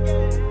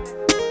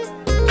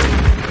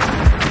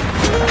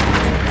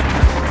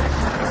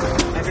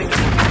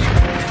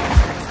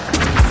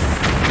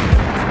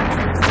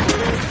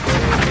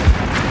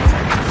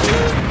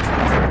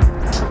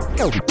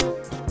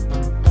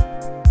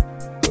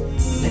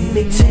 Let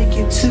me take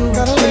you to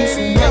a place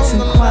nice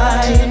and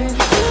quiet.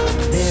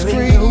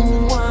 There ain't no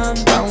one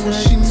better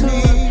to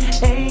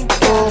ain't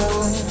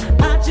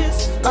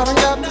I done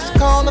got this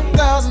call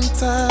 1,000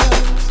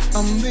 times.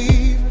 I'm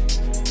leaving,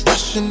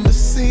 rushing to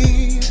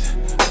see.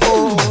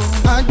 Oh,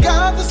 I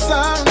got the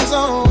sirens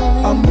on.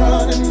 I'm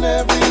running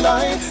every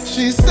light.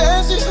 She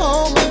says she's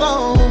home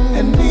alone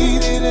and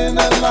needed in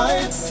her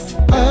life.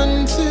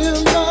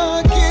 Until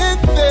I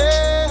get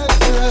there,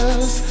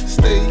 just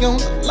stay on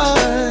the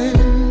line.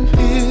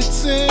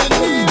 It's an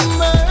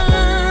emergency.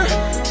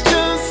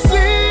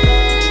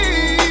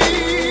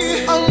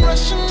 I'm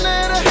rushing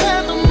at a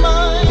hand of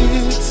mine.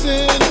 It's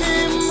an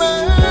emergency.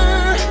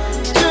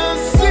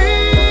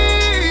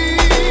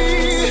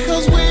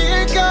 'Cause we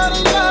ain't got a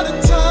lot of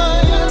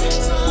time.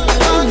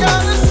 I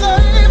gotta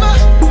save her,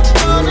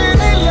 running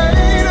it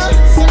later.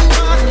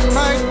 Somebody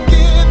might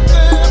get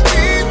there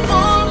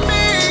before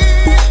me.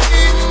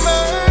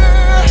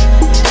 Emergency.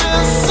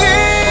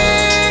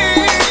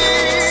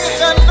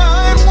 That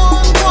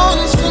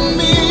 911's for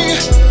me.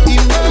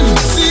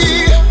 Emergency.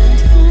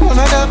 When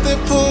I got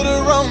there, put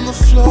her on the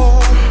floor.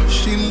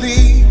 She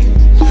leaking,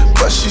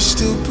 but she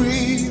still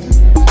breathing.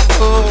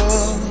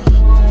 Oh,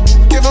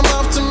 give her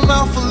mouth to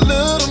mouth a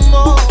little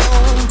more.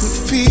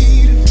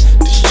 Repeat it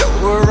to show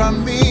her I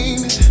mean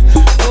it.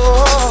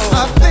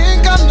 Oh, I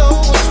think I know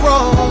what's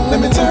wrong. Let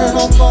me turn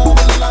off all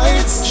the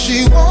lights.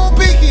 She won't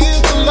be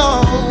here for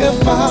long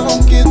if I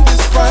don't get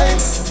this right.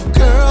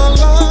 Girl,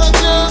 I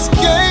just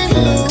can't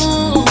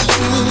lose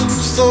you.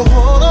 So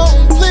hold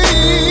on,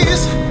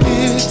 please.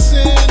 It's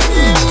an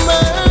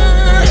emergency.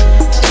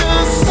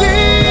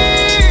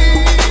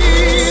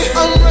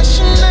 I'm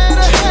rushing at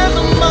a hand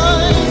of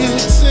mine.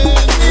 It's an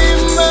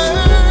emergency.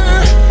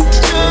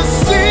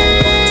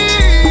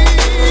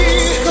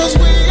 'Cause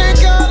we ain't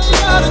got a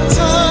lot of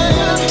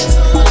time.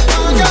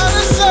 I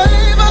gotta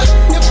save her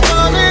if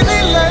I'm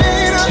any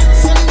later.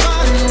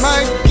 Somebody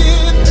might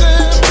get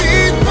there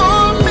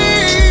before me.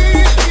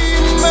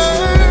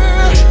 Emergency.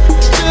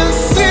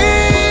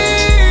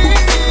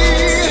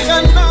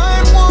 That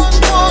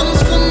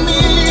 911's for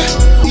me.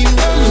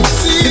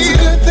 Emergency. It's a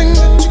good thing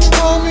that you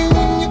called me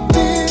when you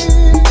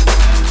did.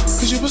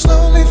 'Cause you were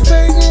slowly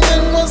fading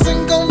and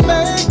wasn't gonna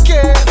make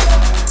it.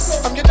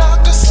 I'm your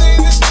doctor, see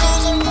these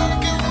tools I'm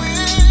working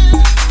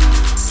with.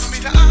 For me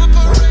to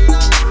operate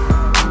on.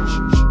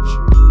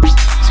 Need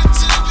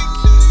you to be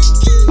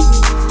naked.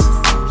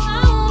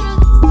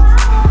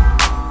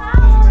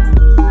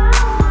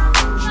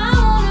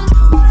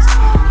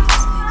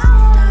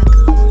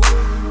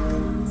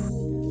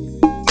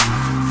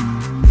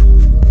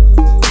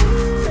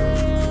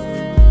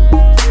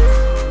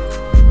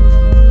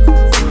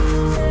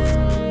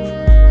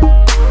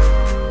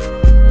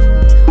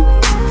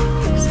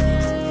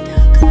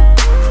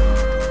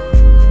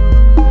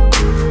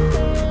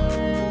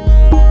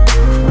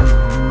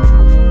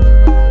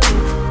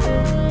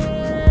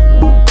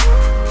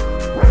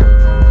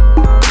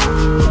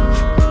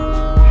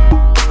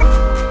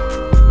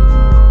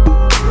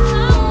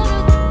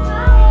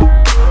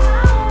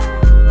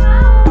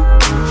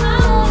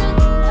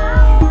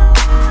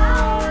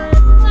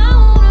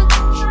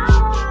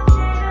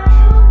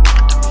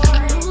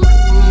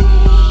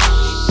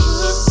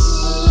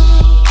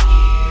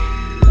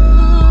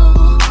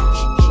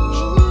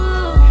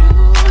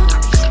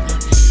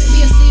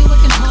 Baby, I see you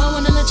working hard,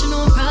 wanna let you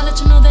know I'm proud, let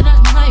you know that I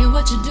admire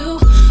what you do.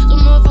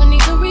 Don't know if I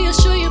need to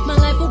reassure you if my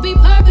life would be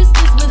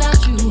purposeless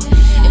without you.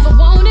 If I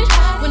want it,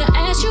 when I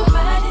ask you,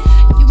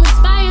 you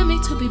inspire me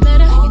to be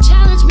better. You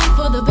challenge me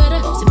for the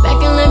better. Sit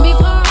back and let me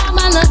pour out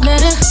my love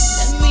letter.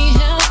 Let me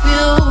help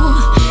you.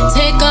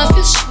 Take off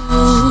your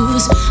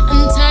shoes,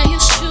 untie your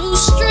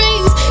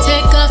shoestrings,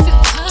 take off your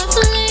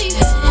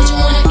cufflinks. What you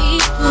wanna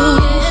eat? Ooh,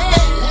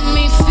 let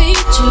me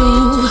feed you.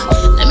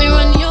 Let me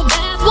run your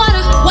bath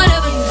water,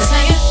 whatever you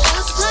desire.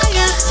 Just like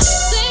I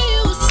sing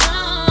you a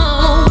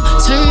song,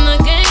 turn the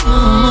game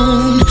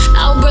on.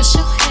 I'll brush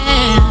your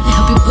hair,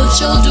 help you put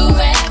your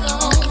do-rag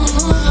on.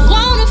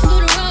 Want a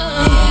foot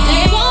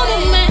rub, want a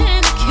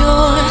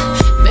manicure.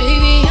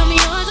 Baby, I'm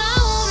yours, I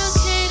wanna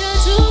cater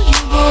to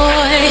you,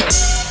 boy.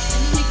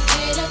 Let me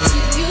cater to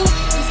you,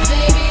 'cause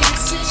baby,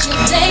 this is your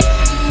day.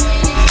 Do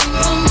anything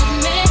for my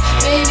man,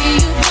 baby,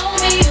 you blow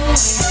me away.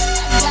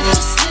 I got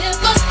your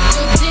slippers,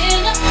 your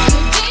dinner.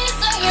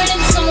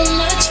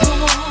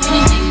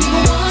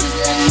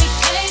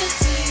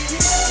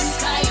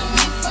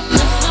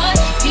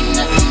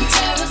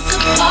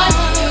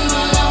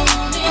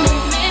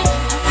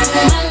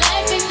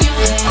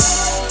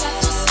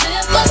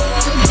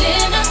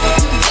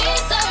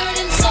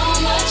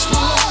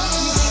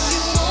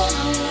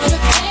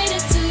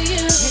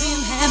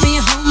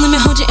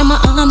 my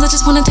arms, I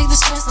just wanna take the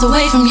stress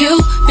away from you.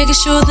 Making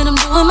sure that I'm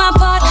doing my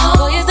part.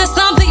 Boy, is there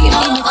something you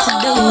need me to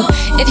do?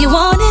 If you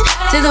want it,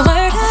 say the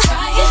word.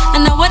 I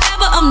know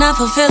whatever I'm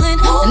not fulfilling,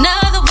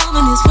 another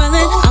woman is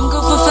willing. I'm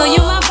gonna fulfill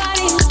you, my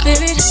body and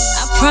spirit.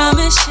 I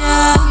promise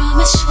ya,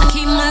 I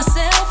keep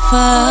myself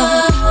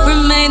up,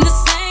 remain the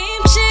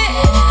same chick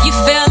you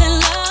fell in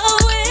love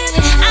with.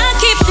 I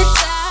keep it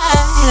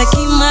tight, I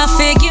keep my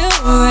figure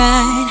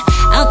right.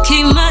 I'll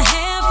keep my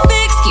hair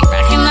fixed, keep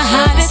rocking the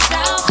hottest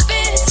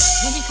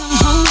outfits. When you come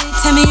home, they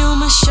tap me on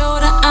my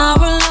shoulder, I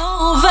roll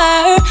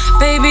over.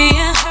 Baby,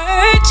 I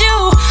heard you,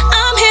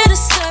 I'm here to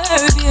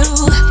serve you.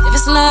 If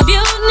it's love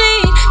you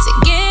need, to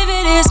give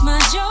it is my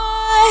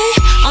joy.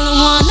 All I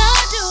wanna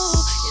do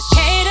is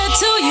cater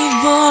to you,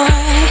 boy.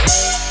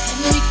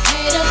 Let me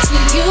cater to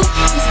you,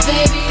 'cause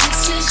baby,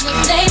 this is your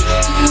day.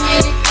 Do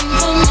anything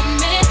for my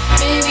man,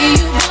 baby,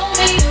 you blow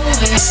me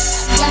away.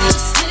 I got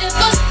your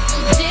slippers,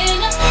 your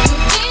dinner,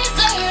 your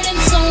dessert, and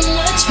so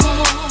much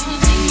more.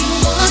 Anything you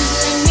want,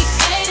 let me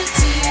cater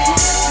to you.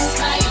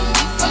 Inspire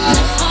me from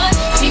the heart,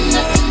 ain't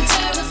nothing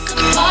tear us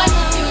apart.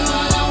 You're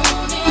all I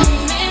want in a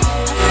man.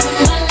 I put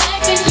my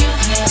life in your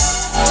hands.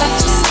 I got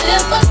your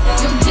slippers,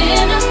 your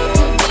dinner,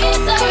 your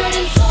dessert,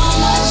 and so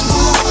much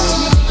more.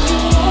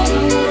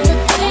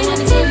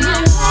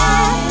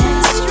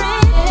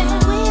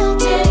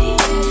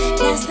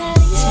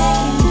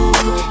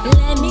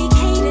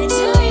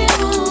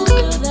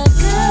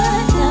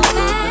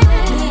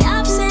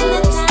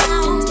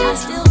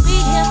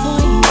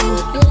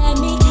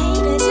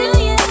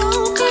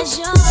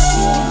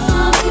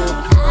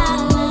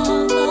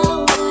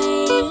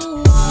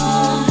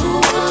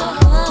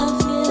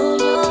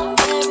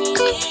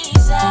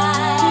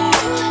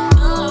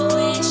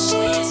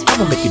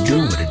 I'ma make you do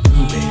what it do,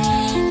 baby.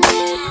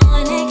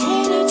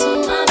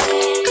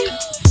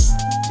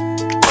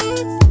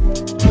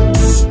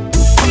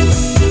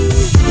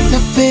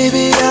 Now,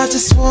 baby, I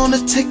just wanna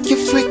take your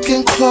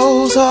freaking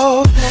clothes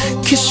off.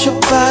 Kiss your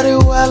body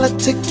while I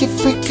take your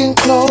freaking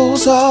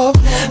clothes off.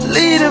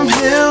 Leave them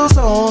heels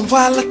on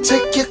while I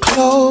take your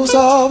clothes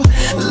off.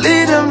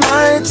 Leave them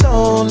lights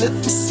on, let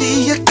me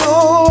see you go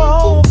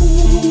on.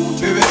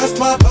 Baby, that's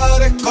my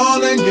body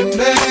calling your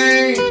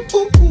name.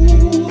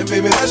 And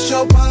baby, that's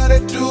your body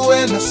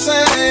doing the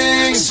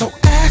same. So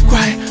act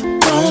right,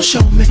 don't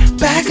show me,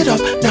 back it up,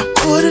 now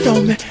put it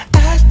on me.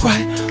 Act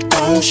right,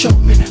 don't show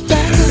me,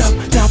 back it up,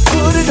 now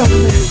put it on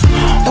me.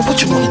 Now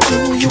what you wanna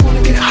do? You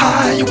wanna get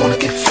high, you wanna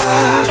get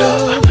fired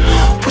up.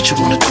 What you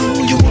wanna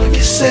do? You wanna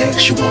get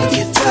sex, you wanna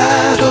get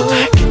tied up.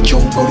 Get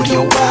your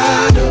rodeo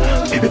wide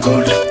up, baby, go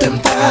lift them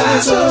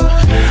thighs up.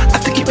 I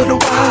think you better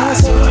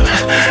rise up,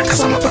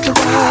 'cause I'm about to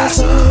rise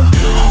up.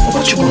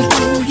 What you wanna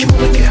do? You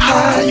wanna get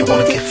high, you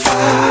wanna get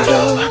fired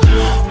up.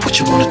 What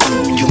you wanna do?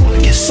 You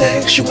wanna get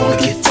sex, you wanna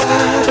get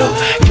tied up.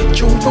 Get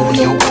your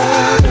rodeo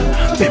wide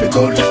up, baby,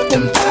 go lift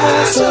them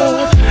thighs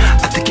up.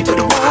 I think you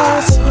better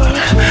rise up,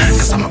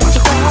 'cause I'm about to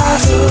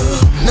rise up.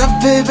 Now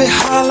baby,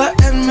 holla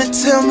at me,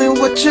 tell me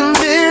what you're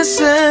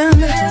missing.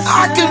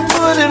 I can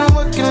put in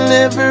work in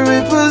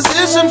every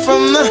position,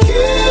 from the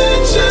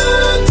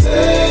kitchen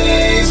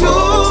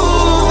table,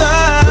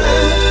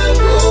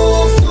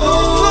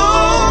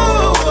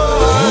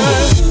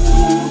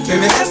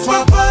 baby, that's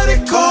my body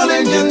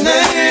calling your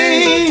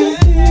name.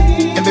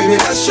 And baby,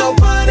 that's your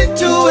body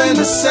doing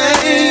the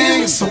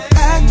same. So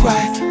act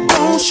right,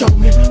 don't show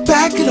me,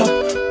 back it up,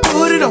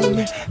 put it on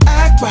me.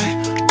 Act right,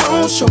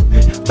 don't show me,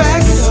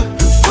 back it up,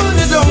 put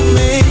it on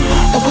me.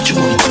 And what you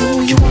wanna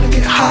do? You wanna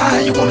get high,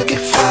 you wanna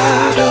get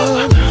fired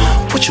up.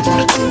 What you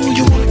wanna do?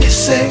 You wanna get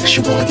sex,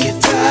 you wanna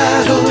get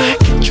tied up.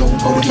 Get your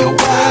rodeo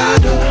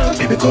wide up,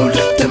 baby, go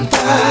lift them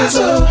thighs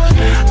up.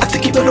 I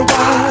think you better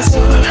rise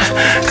up,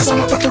 'cause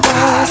I'm about to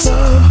rise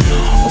up.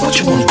 What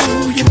you wanna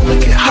do? You wanna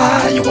get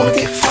high, you wanna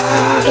get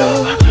fired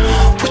up.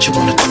 What you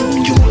wanna do?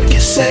 You wanna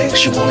get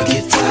sex, you wanna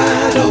get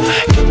tied up.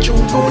 Get your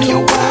rodeo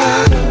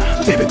wide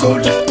up, baby, go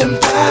lift them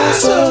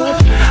thighs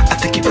up. I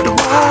think you better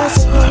rise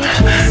up,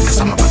 'cause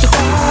I'm about to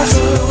rise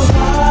up.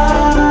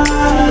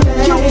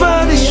 Your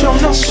body show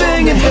no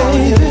singing,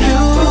 baby.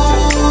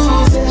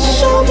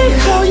 Show me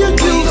how you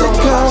do it,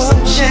 girl.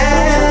 Some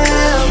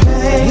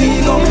champagne. We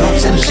gon' pop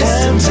some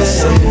champagne.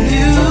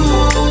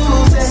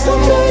 So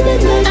baby,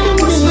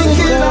 make me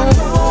get our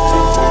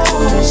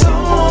clothes on.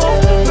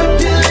 Wrap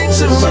your legs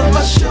around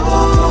my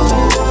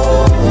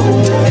shoulder,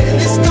 and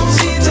it's gon'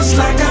 be just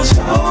like I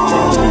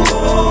told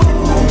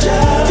ya.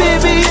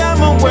 Baby,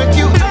 I'ma work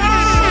you out.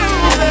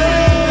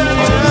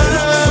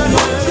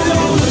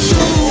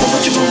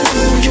 What you wanna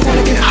do? You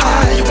wanna get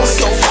high, you wanna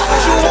get fire.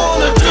 What you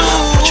wanna do?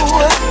 What you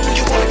wanna do?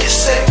 You wanna get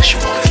sex, you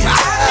wanna get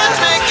high. I can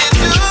make it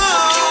do.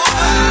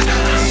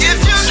 If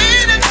you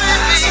need it,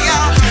 baby,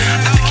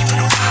 I think you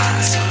better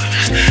rise up,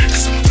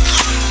 'cause I'm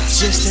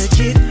just to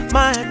get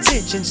my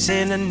attention,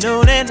 sent a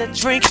note and a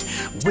drink.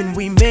 When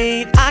we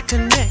made our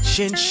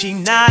connection, she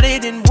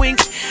nodded and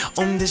winked.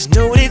 On this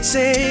note it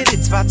said,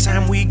 it's about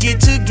time we get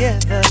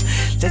together.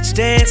 Let's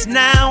dance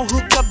now,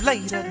 hook up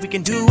later, we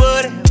can do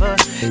whatever.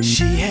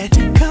 She had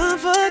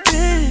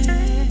confidence,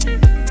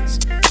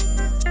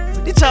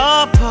 but it's all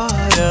all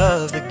part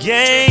of the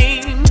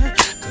game.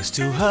 Cause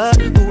to her,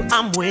 who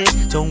I'm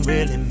with don't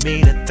really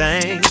mean a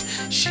thing.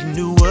 She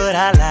knew what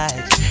I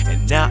liked,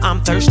 and now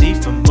I'm thirsty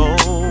for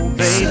more,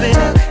 baby.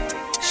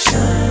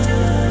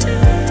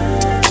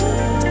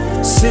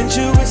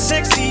 Sensuous,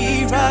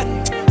 sexy,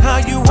 erotic, how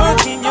you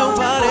working your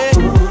body.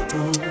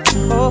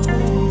 Oh,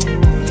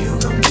 you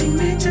gon' make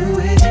me do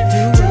it, do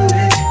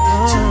it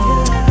to you.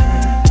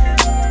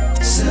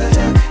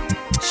 Seduction.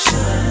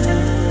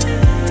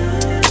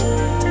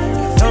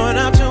 You're throwing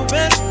out your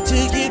best to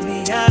get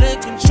me out of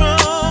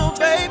control,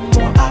 baby.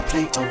 While I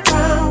play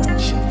around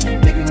with you,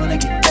 make me wanna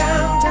get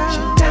down with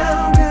you,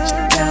 down with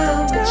you,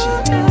 down with you.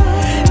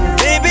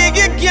 Baby,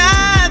 you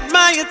got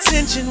my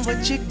attention,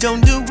 what you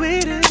gon' do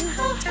with it?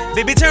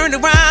 Baby, turn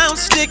around,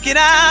 stick it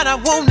out, I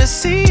wanna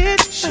see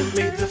it. She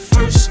made the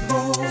first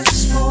move,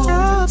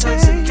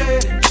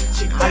 intoxicated.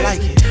 I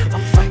like it.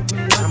 I'm fighting,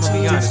 I'ma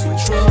be honest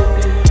with you.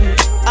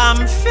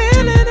 I'm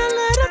feeling a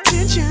little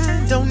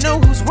tension, don't know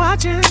who's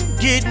watching.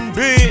 Getting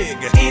big,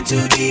 in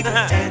too deep,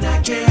 and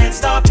I can't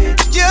stop it.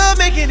 You're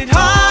making it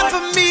hard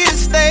for me to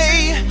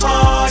stay,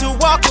 hard to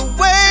walk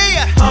away,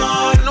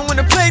 hard. I don't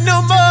wanna play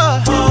no more,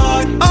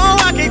 hard. Oh,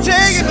 I can't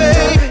take it,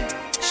 baby.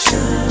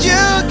 You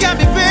got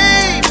me,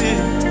 baby.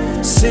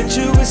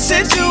 Sensuous,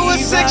 sexual,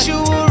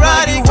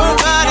 erotic, my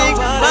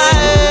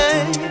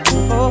head.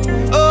 Oh,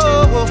 make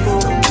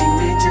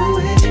me do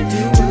it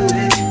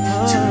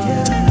to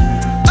you.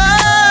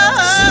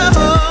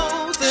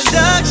 Oh,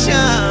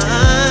 seduction.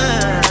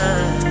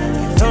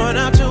 You're throwing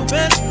out your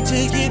best to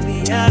get me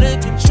out of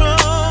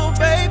control,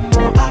 baby.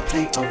 While I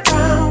play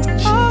around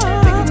with you,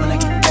 make me wanna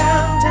get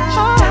down with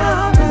you,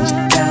 down with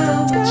you,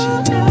 down with you.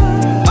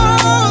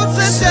 Oh,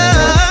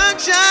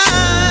 seduction.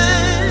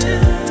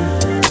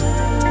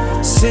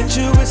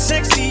 Sensuous,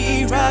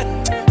 sexy, erotic,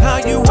 how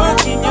you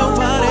working your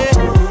body.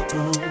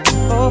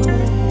 Oh,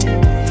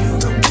 you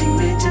gon' make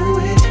me do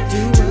it to you.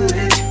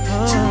 Oh,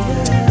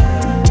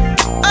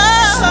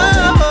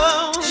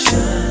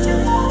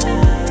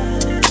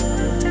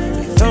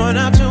 you're throwing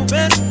out your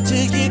best to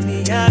get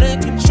me out of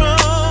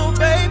control,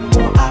 baby.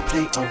 While I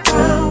play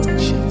around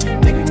with you,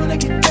 make me wanna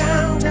get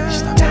down with you,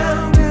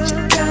 down with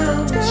you,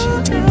 down with you.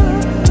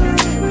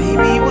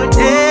 Baby,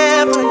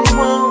 whatever you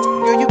want,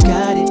 girl, you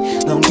got it,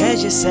 long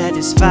as you're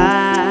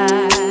satisfied.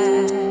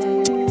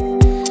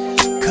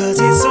 Cause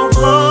it's so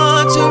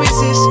hard to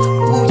resist.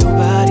 Ooh, your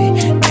body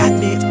got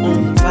me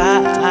on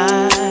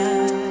fire.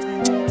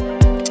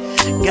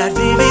 Got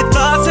vivid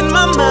thoughts in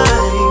my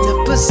mind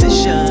of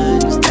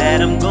positions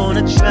that I'm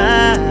gonna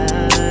try.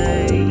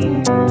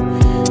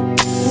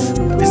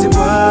 But is it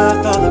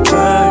worth all the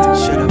burn?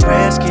 Should I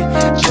risk it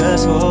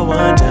just for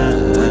one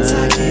night? Once I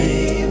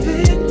give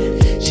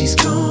it, she's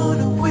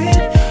gonna win.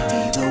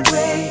 Either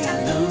way I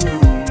lose.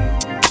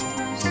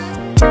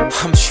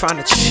 I'm trying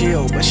to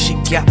chill, but she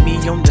got me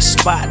on the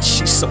spot.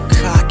 She's so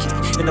cocky,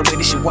 and the way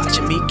that she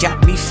watching me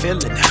got me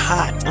feeling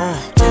hot.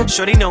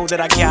 Sure they know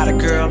that I got a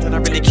girl, and I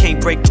really can't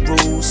break the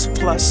rules.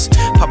 Plus,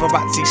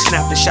 paparazzi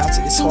snap the shots,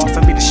 and it's hard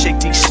for me to shake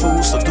these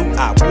fools. So do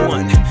I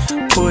one,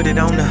 put it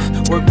on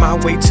her, work my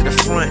way to the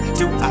front.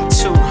 Do I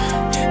two,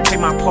 play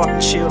my part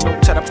and chill,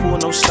 don't try to pull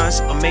no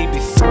stunts. Or maybe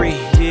three,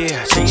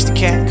 yeah, chase the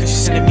cat, cause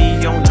she's sending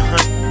me on the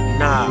hunt.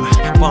 Nah,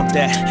 bump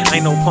that, I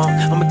ain't no punk,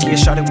 I'ma give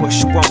shawty what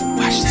she want.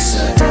 Watch this.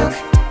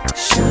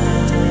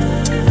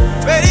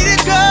 Ready to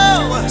go.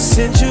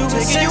 Sensuous,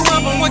 taking you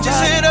up on what you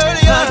said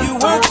earlier. How you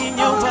working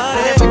your body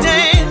every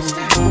dance.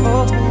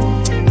 Oh,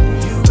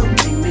 you gon'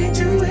 make me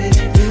do it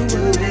to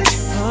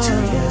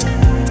you.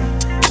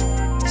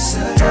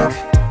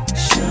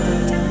 Seduction.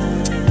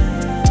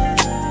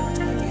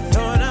 You're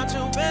throwing out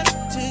your best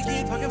to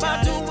get talking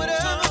about doing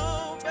whatever.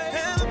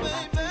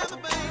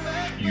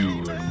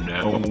 You are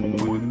now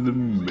in the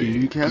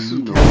mix.